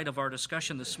here in light of our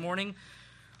discussion this morning.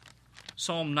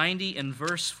 Psalm 90 and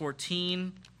verse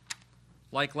 14.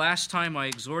 Like last time, I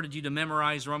exhorted you to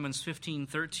memorize Romans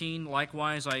 15:13.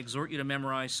 Likewise, I exhort you to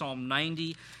memorize Psalm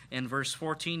 90 and verse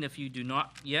 14 if you do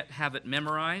not yet have it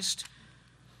memorized.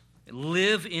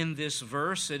 Live in this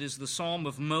verse. It is the Psalm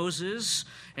of Moses,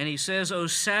 and he says, "O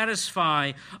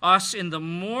satisfy us in the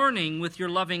morning with your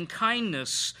loving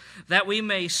kindness, that we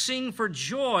may sing for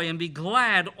joy and be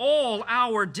glad all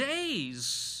our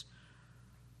days."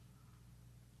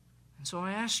 And so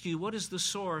I ask you, what is the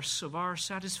source of our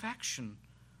satisfaction?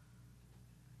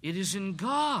 It is in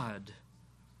God.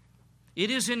 It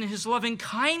is in His loving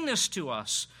kindness to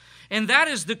us. And that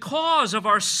is the cause of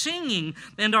our singing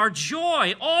and our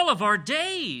joy all of our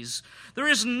days. There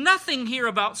is nothing here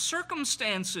about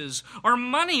circumstances or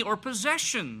money or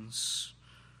possessions.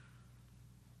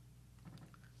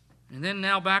 And then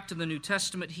now back to the New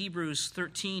Testament, Hebrews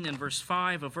 13 and verse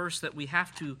 5, a verse that we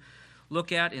have to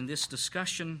look at in this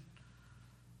discussion.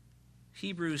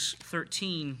 Hebrews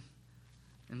 13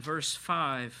 and verse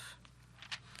 5,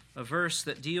 a verse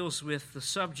that deals with the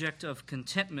subject of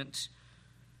contentment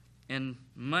and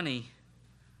money.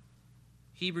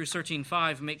 Hebrews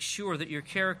 13:5, "Make sure that your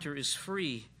character is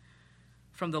free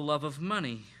from the love of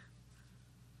money,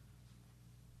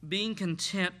 being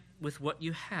content with what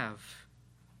you have."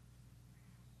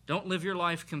 Don't live your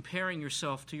life comparing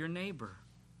yourself to your neighbor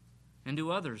and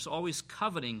to others, always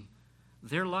coveting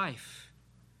their life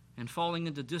and falling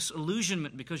into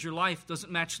disillusionment because your life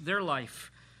doesn't match their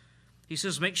life. He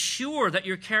says, make sure that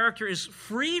your character is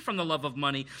free from the love of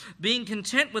money, being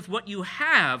content with what you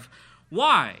have.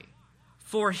 Why?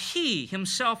 For He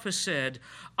Himself has said,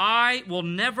 "I will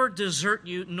never desert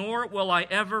you, nor will I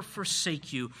ever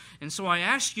forsake you." And so I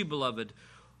ask you, beloved,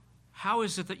 how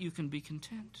is it that you can be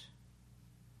content?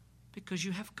 Because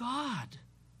you have God,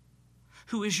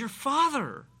 who is your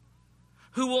Father,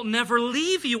 who will never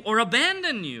leave you or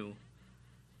abandon you.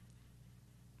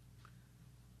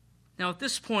 Now, at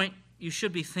this point, you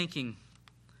should be thinking,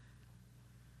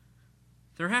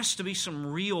 There has to be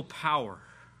some real power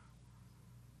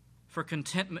for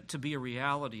contentment to be a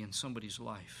reality in somebody's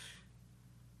life.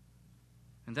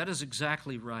 And that is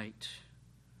exactly right.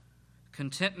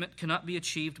 Contentment cannot be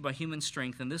achieved by human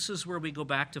strength, and this is where we go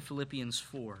back to Philippians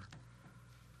 4.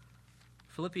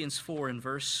 Philippians 4 in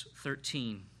verse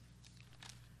 13.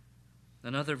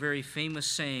 Another very famous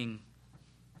saying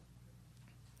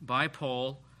by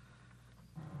Paul.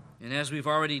 And as we've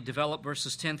already developed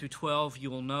verses 10 through 12, you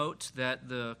will note that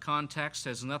the context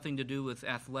has nothing to do with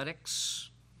athletics.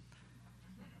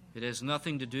 It has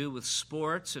nothing to do with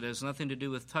sports. It has nothing to do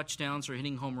with touchdowns or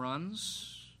hitting home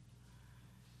runs.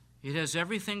 It has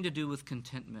everything to do with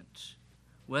contentment,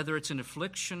 whether it's in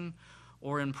affliction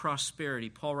or in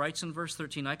prosperity. Paul writes in verse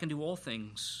 13, I can do all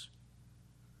things.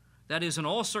 That is, in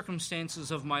all circumstances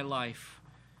of my life,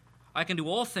 I can do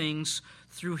all things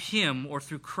through Him or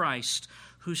through Christ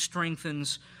who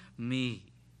strengthens me.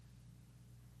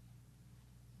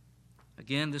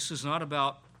 Again, this is not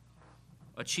about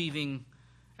achieving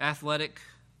athletic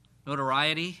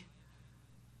notoriety.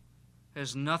 It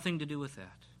has nothing to do with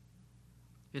that.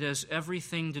 It has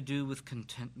everything to do with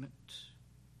contentment.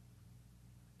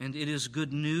 And it is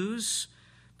good news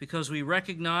because we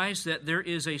recognize that there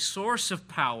is a source of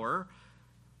power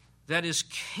that is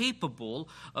capable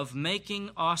of making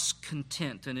us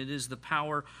content, and it is the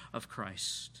power of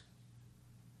Christ.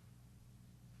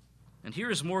 And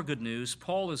here is more good news.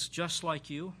 Paul is just like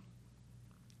you.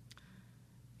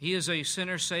 He is a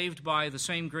sinner saved by the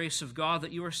same grace of God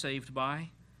that you are saved by.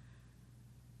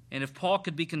 And if Paul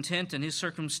could be content in his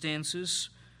circumstances,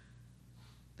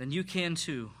 then you can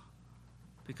too,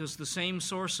 because the same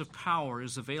source of power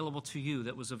is available to you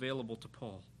that was available to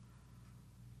Paul.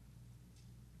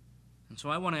 And so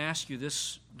I want to ask you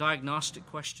this diagnostic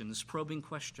question, this probing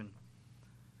question.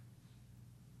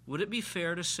 Would it be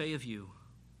fair to say of you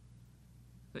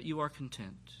that you are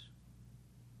content,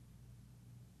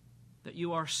 that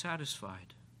you are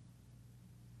satisfied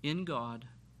in God,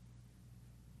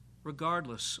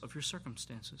 regardless of your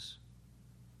circumstances?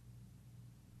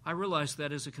 I realize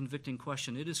that is a convicting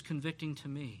question. It is convicting to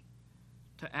me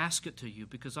to ask it to you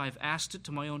because I've asked it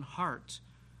to my own heart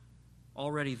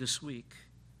already this week.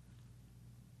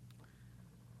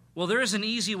 Well, there is an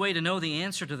easy way to know the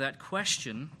answer to that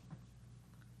question.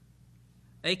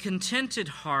 A contented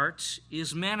heart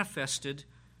is manifested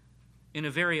in a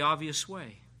very obvious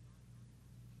way.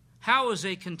 How is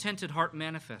a contented heart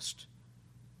manifest?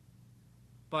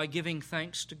 By giving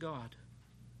thanks to God.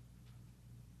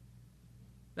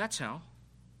 That's how.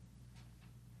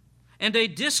 And a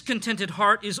discontented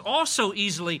heart is also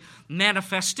easily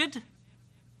manifested.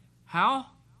 How?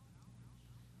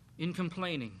 In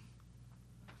complaining,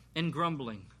 in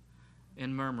grumbling,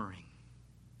 in murmuring.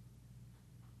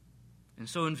 And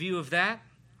so in view of that,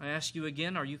 I ask you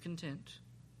again, are you content?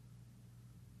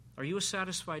 Are you a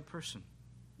satisfied person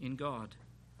in God?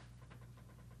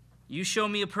 You show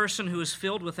me a person who is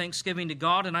filled with thanksgiving to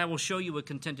God, and I will show you a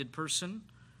contented person.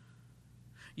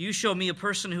 You show me a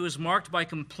person who is marked by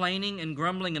complaining and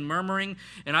grumbling and murmuring,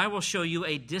 and I will show you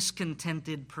a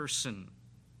discontented person.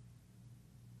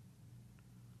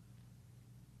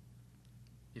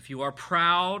 If you are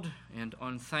proud and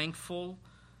unthankful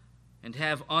and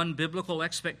have unbiblical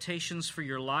expectations for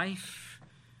your life,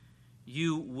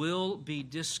 you will be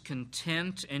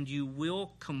discontent and you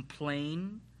will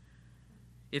complain.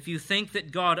 If you think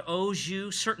that God owes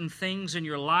you certain things in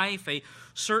your life, a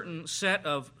certain set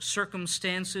of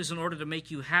circumstances in order to make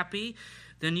you happy,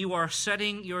 then you are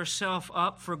setting yourself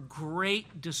up for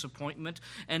great disappointment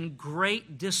and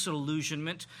great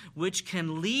disillusionment, which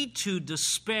can lead to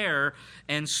despair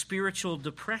and spiritual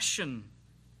depression.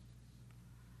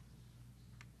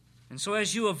 And so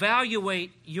as you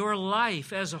evaluate your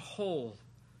life as a whole,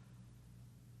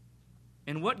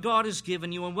 and what God has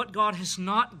given you and what God has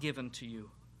not given to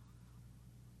you,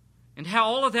 and how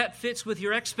all of that fits with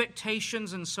your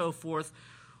expectations and so forth,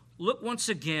 look once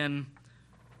again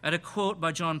at a quote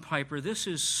by John Piper. This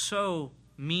is so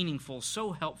meaningful,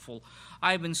 so helpful.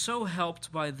 I've been so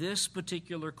helped by this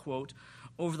particular quote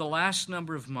over the last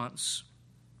number of months.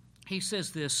 He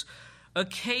says this,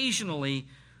 occasionally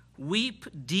weep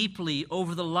deeply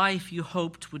over the life you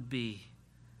hoped would be.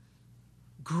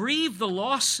 Grieve the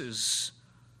losses,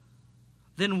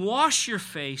 then wash your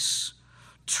face,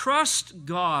 trust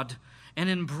God, and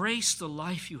embrace the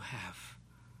life you have.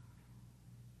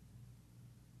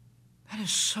 That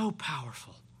is so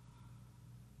powerful.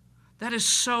 That is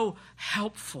so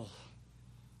helpful.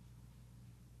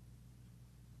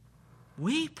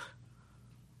 Weep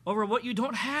over what you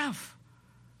don't have,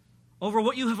 over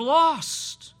what you have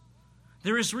lost.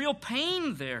 There is real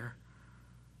pain there.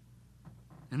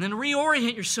 And then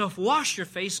reorient yourself, wash your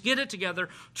face, get it together,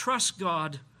 trust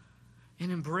God,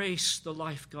 and embrace the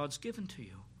life God's given to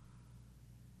you.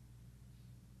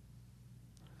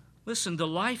 Listen, the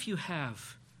life you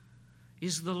have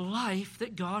is the life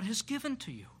that God has given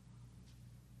to you.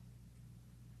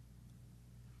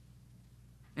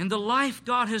 And the life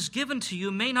God has given to you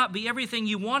may not be everything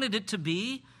you wanted it to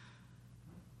be,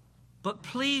 but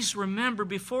please remember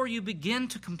before you begin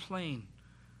to complain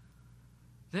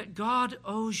that God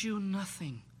owes you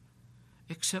nothing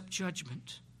except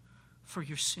judgment for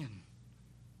your sin.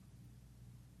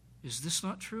 Is this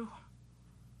not true?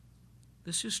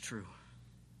 This is true.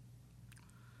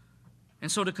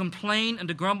 And so to complain and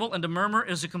to grumble and to murmur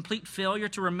is a complete failure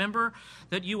to remember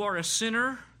that you are a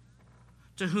sinner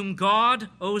to whom God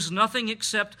owes nothing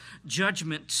except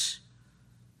judgment.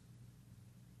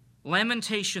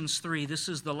 Lamentations 3, this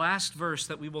is the last verse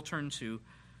that we will turn to.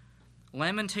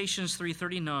 Lamentations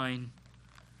 3:39.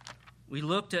 We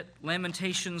looked at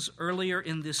Lamentations earlier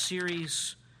in this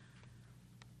series.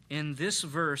 In this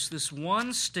verse, this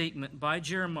one statement by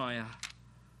Jeremiah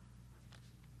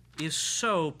is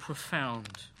so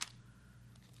profound.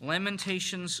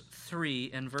 Lamentations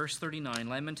 3 and verse 39.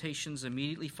 Lamentations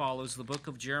immediately follows the book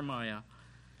of Jeremiah.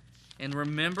 And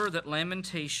remember that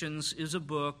Lamentations is a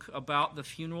book about the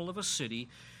funeral of a city,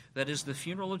 that is the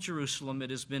funeral of Jerusalem.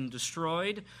 It has been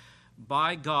destroyed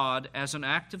by God as an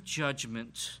act of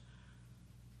judgment.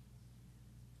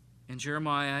 And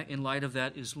Jeremiah, in light of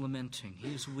that, is lamenting.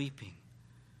 He is weeping.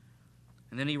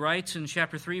 And then he writes in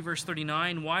chapter 3, verse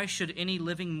 39, "Why should any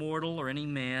living mortal or any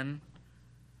man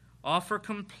offer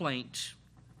complaint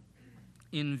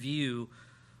in view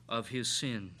of his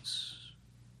sins?"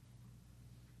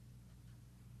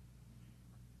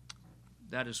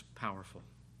 That is powerful.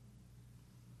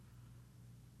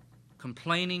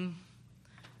 Complaining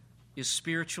is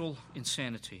spiritual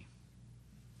insanity.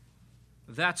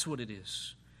 That's what it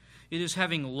is. It is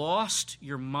having lost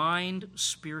your mind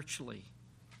spiritually.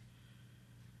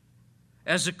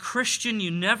 As a Christian,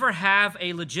 you never have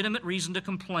a legitimate reason to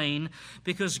complain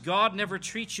because God never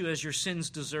treats you as your sins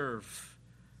deserve.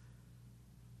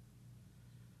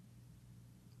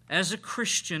 As a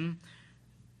Christian,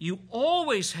 you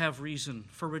always have reason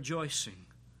for rejoicing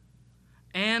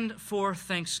and for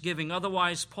thanksgiving.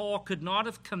 Otherwise, Paul could not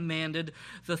have commanded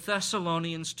the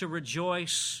Thessalonians to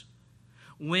rejoice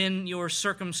when your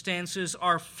circumstances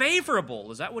are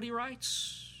favorable. Is that what he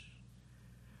writes?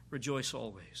 Rejoice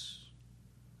always.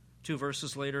 2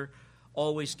 verses later,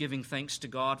 always giving thanks to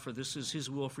God, for this is his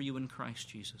will for you in Christ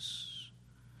Jesus.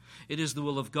 It is the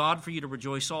will of God for you to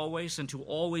rejoice always and to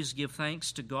always give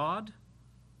thanks to God.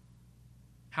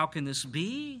 How can this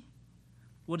be?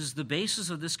 What is the basis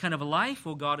of this kind of a life?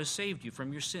 Well, God has saved you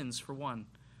from your sins, for one.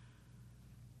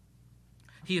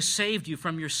 He has saved you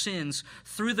from your sins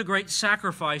through the great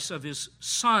sacrifice of his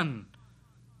Son,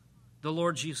 the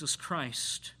Lord Jesus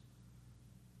Christ.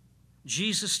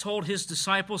 Jesus told his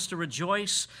disciples to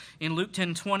rejoice in Luke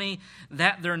 10:20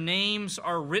 that their names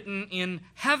are written in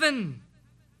heaven.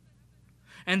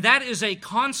 And that is a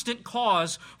constant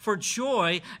cause for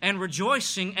joy and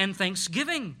rejoicing and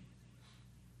thanksgiving.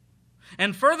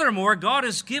 And furthermore, God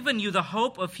has given you the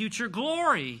hope of future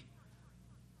glory.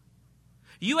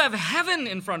 You have heaven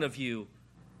in front of you.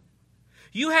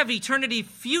 You have eternity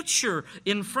future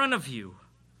in front of you.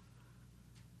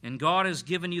 And God has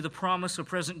given you the promise of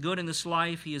present good in this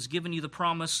life. He has given you the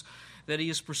promise that he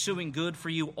is pursuing good for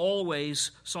you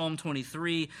always, Psalm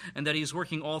 23, and that he is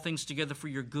working all things together for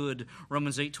your good,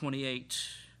 Romans 8:28.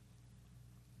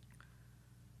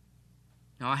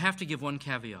 Now, I have to give one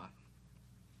caveat.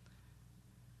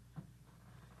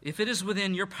 If it is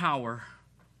within your power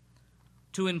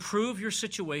to improve your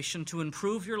situation, to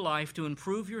improve your life, to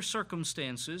improve your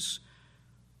circumstances,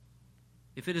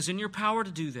 if it is in your power to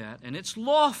do that, and it's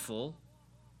lawful,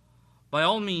 by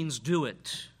all means do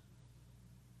it.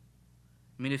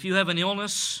 I mean, if you have an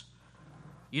illness,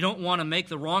 you don't want to make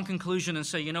the wrong conclusion and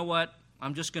say, you know what,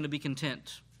 I'm just going to be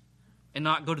content and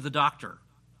not go to the doctor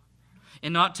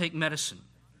and not take medicine.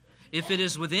 If it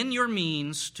is within your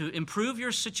means to improve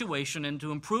your situation and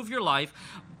to improve your life,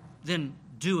 then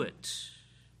do it.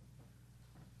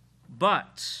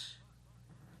 But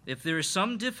if there is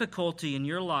some difficulty in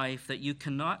your life that you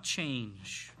cannot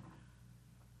change,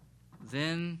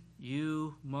 then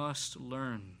you must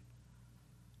learn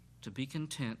to be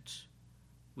content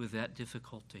with that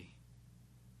difficulty.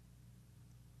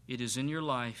 It is in your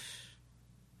life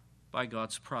by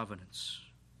God's providence.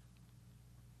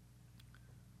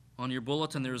 On your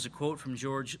bulletin, there is a quote from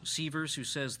George Sievers who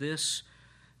says this: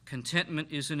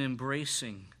 "Contentment is an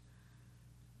embracing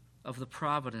of the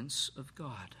providence of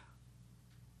God."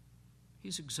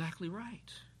 He's exactly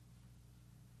right.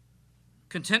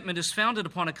 Contentment is founded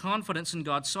upon a confidence in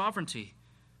God's sovereignty.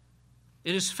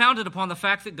 It is founded upon the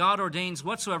fact that God ordains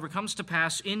whatsoever comes to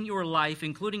pass in your life,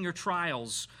 including your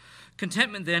trials.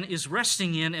 Contentment, then, is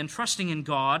resting in and trusting in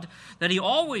God that He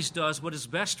always does what is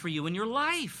best for you in your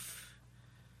life.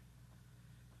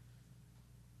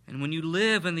 And when you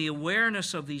live in the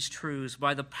awareness of these truths,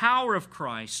 by the power of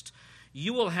Christ,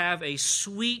 you will have a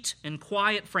sweet and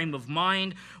quiet frame of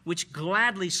mind which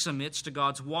gladly submits to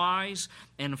God's wise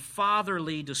and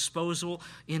fatherly disposal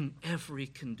in every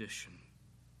condition.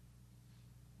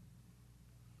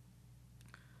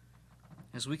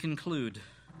 As we conclude,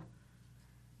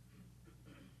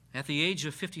 at the age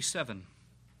of 57,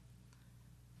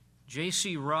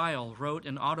 J.C. Ryle wrote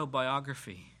an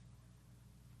autobiography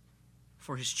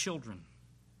for his children.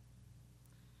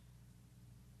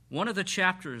 One of the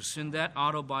chapters in that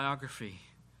autobiography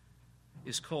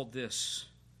is called this,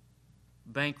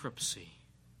 Bankruptcy.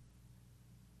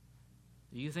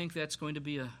 Do you think that's going to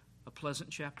be a pleasant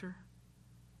chapter?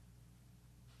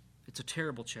 It's a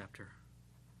terrible chapter.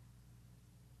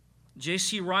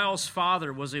 J.C. Ryle's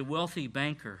father was a wealthy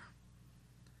banker,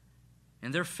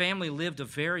 and their family lived a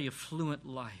very affluent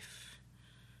life.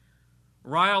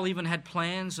 Ryle even had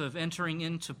plans of entering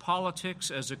into politics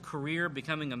as a career,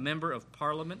 becoming a member of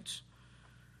Parliament.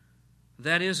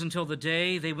 That is, until the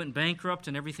day they went bankrupt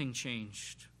and everything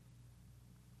changed.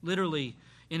 Literally,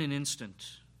 in an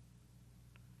instant.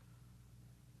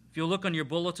 If you'll look on your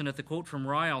bulletin at the quote from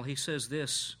Ryle, he says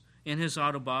this in his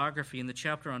autobiography in the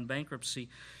chapter on bankruptcy: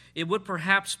 "It would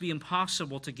perhaps be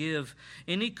impossible to give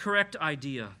any correct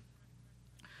idea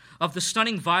of the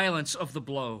stunning violence of the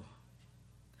blow,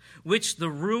 which the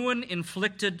ruin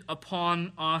inflicted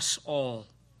upon us all."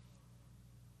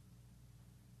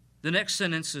 The next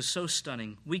sentence is so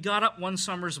stunning. "We got up one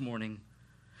summer's morning,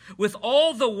 with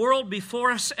all the world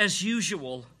before us as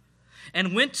usual,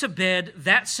 and went to bed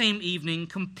that same evening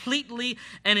completely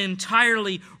and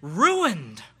entirely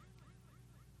ruined."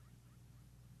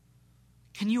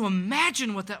 Can you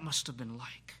imagine what that must have been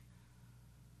like?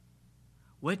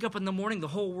 Wake up in the morning, the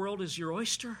whole world is your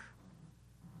oyster.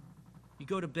 You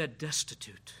go to bed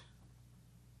destitute.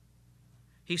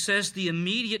 He says the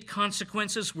immediate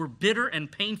consequences were bitter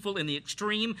and painful in the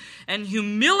extreme and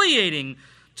humiliating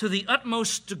to the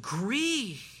utmost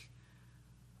degree.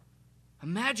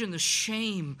 Imagine the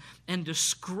shame and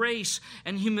disgrace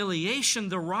and humiliation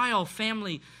the Ryle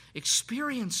family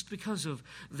experienced because of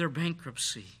their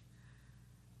bankruptcy.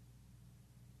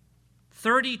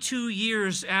 32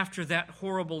 years after that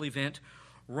horrible event,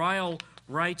 Ryle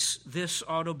writes this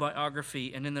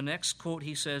autobiography, and in the next quote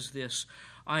he says this: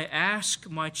 "I ask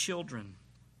my children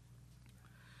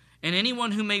and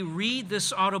anyone who may read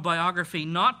this autobiography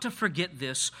not to forget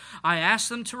this. I ask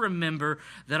them to remember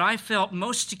that I felt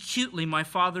most acutely my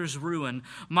father's ruin,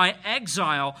 my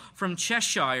exile from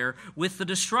Cheshire with the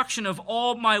destruction of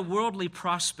all my worldly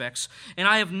prospects, and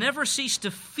I have never ceased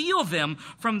to feel them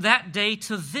from that day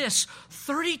to this,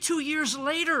 32 years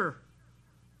later."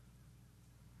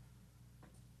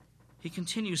 He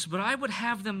continues, "But I would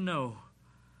have them know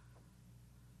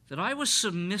that I was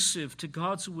submissive to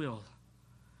God's will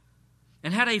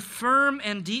and had a firm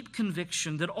and deep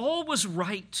conviction that all was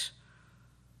right,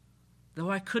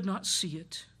 though I could not see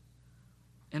it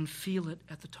and feel it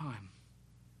at the time."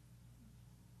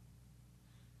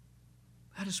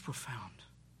 That is profound.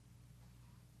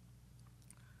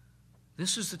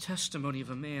 This is the testimony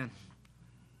of a man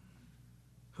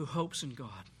who hopes in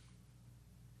God.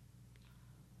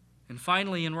 And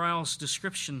finally, in Ryle's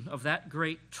description of that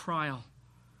great trial,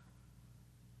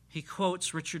 he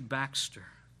quotes Richard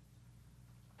Baxter,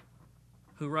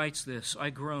 who writes this: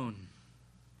 "I groan,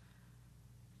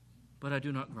 but I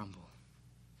do not grumble."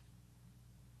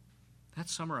 That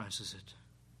summarizes it.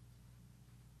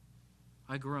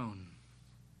 I groan.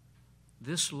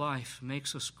 This life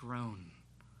makes us groan.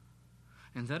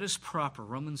 And that is proper.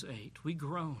 Romans 8. We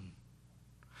groan.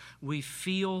 We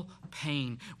feel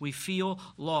pain. We feel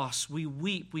loss. We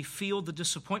weep. We feel the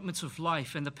disappointments of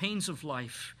life and the pains of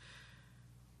life.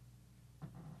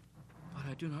 But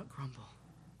I do not grumble,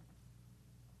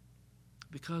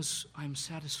 because I am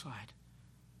satisfied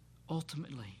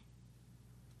ultimately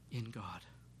in God.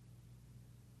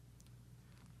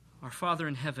 Our Father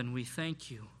in heaven, we thank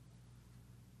you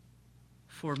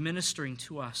for ministering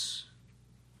to us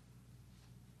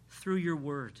through your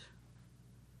word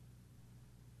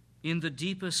in the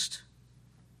deepest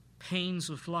pains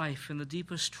of life, in the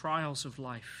deepest trials of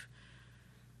life.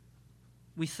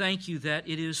 We thank you that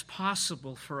it is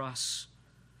possible for us,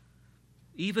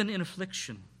 even in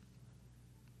affliction,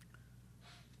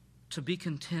 to be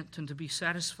content and to be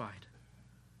satisfied.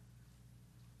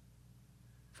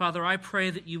 Father, I pray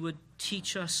that you would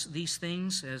teach us these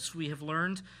things as we have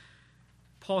learned.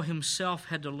 Paul himself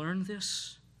had to learn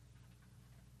this.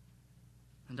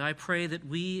 And I pray that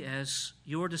we, as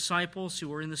your disciples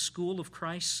who are in the school of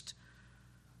Christ,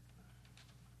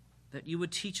 that you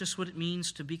would teach us what it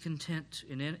means to be content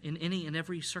in any and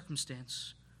every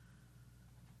circumstance.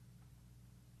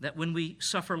 That when we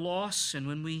suffer loss and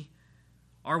when we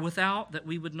are without, that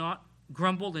we would not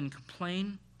grumble and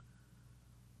complain,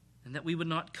 and that we would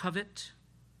not covet,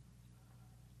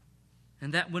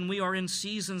 and that when we are in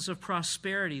seasons of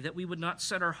prosperity, that we would not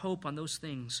set our hope on those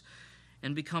things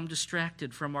and become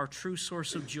distracted from our true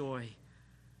source of joy,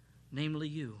 namely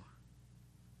you.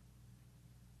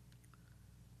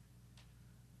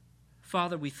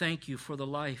 Father, we thank you for the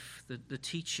life, the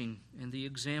teaching, and the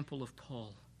example of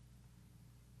Paul.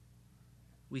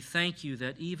 We thank you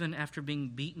that even after being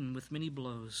beaten with many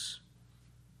blows,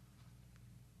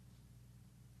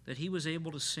 that he was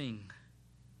able to sing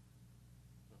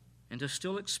and to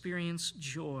still experience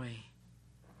joy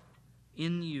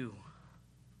in you.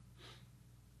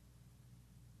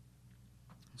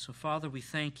 And so, Father, we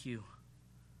thank you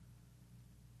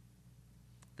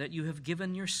that you have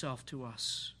given yourself to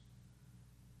us.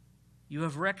 You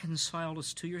have reconciled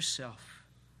us to yourself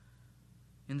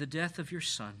in the death of your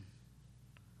Son,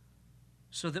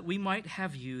 so that we might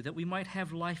have you, that we might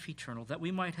have life eternal, that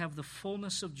we might have the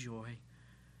fullness of joy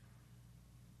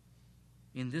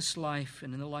in this life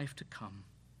and in the life to come.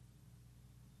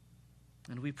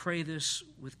 And we pray this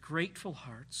with grateful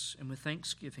hearts and with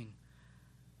thanksgiving.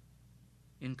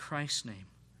 In Christ's name,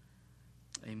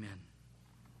 amen.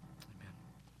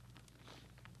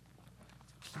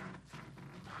 Amen.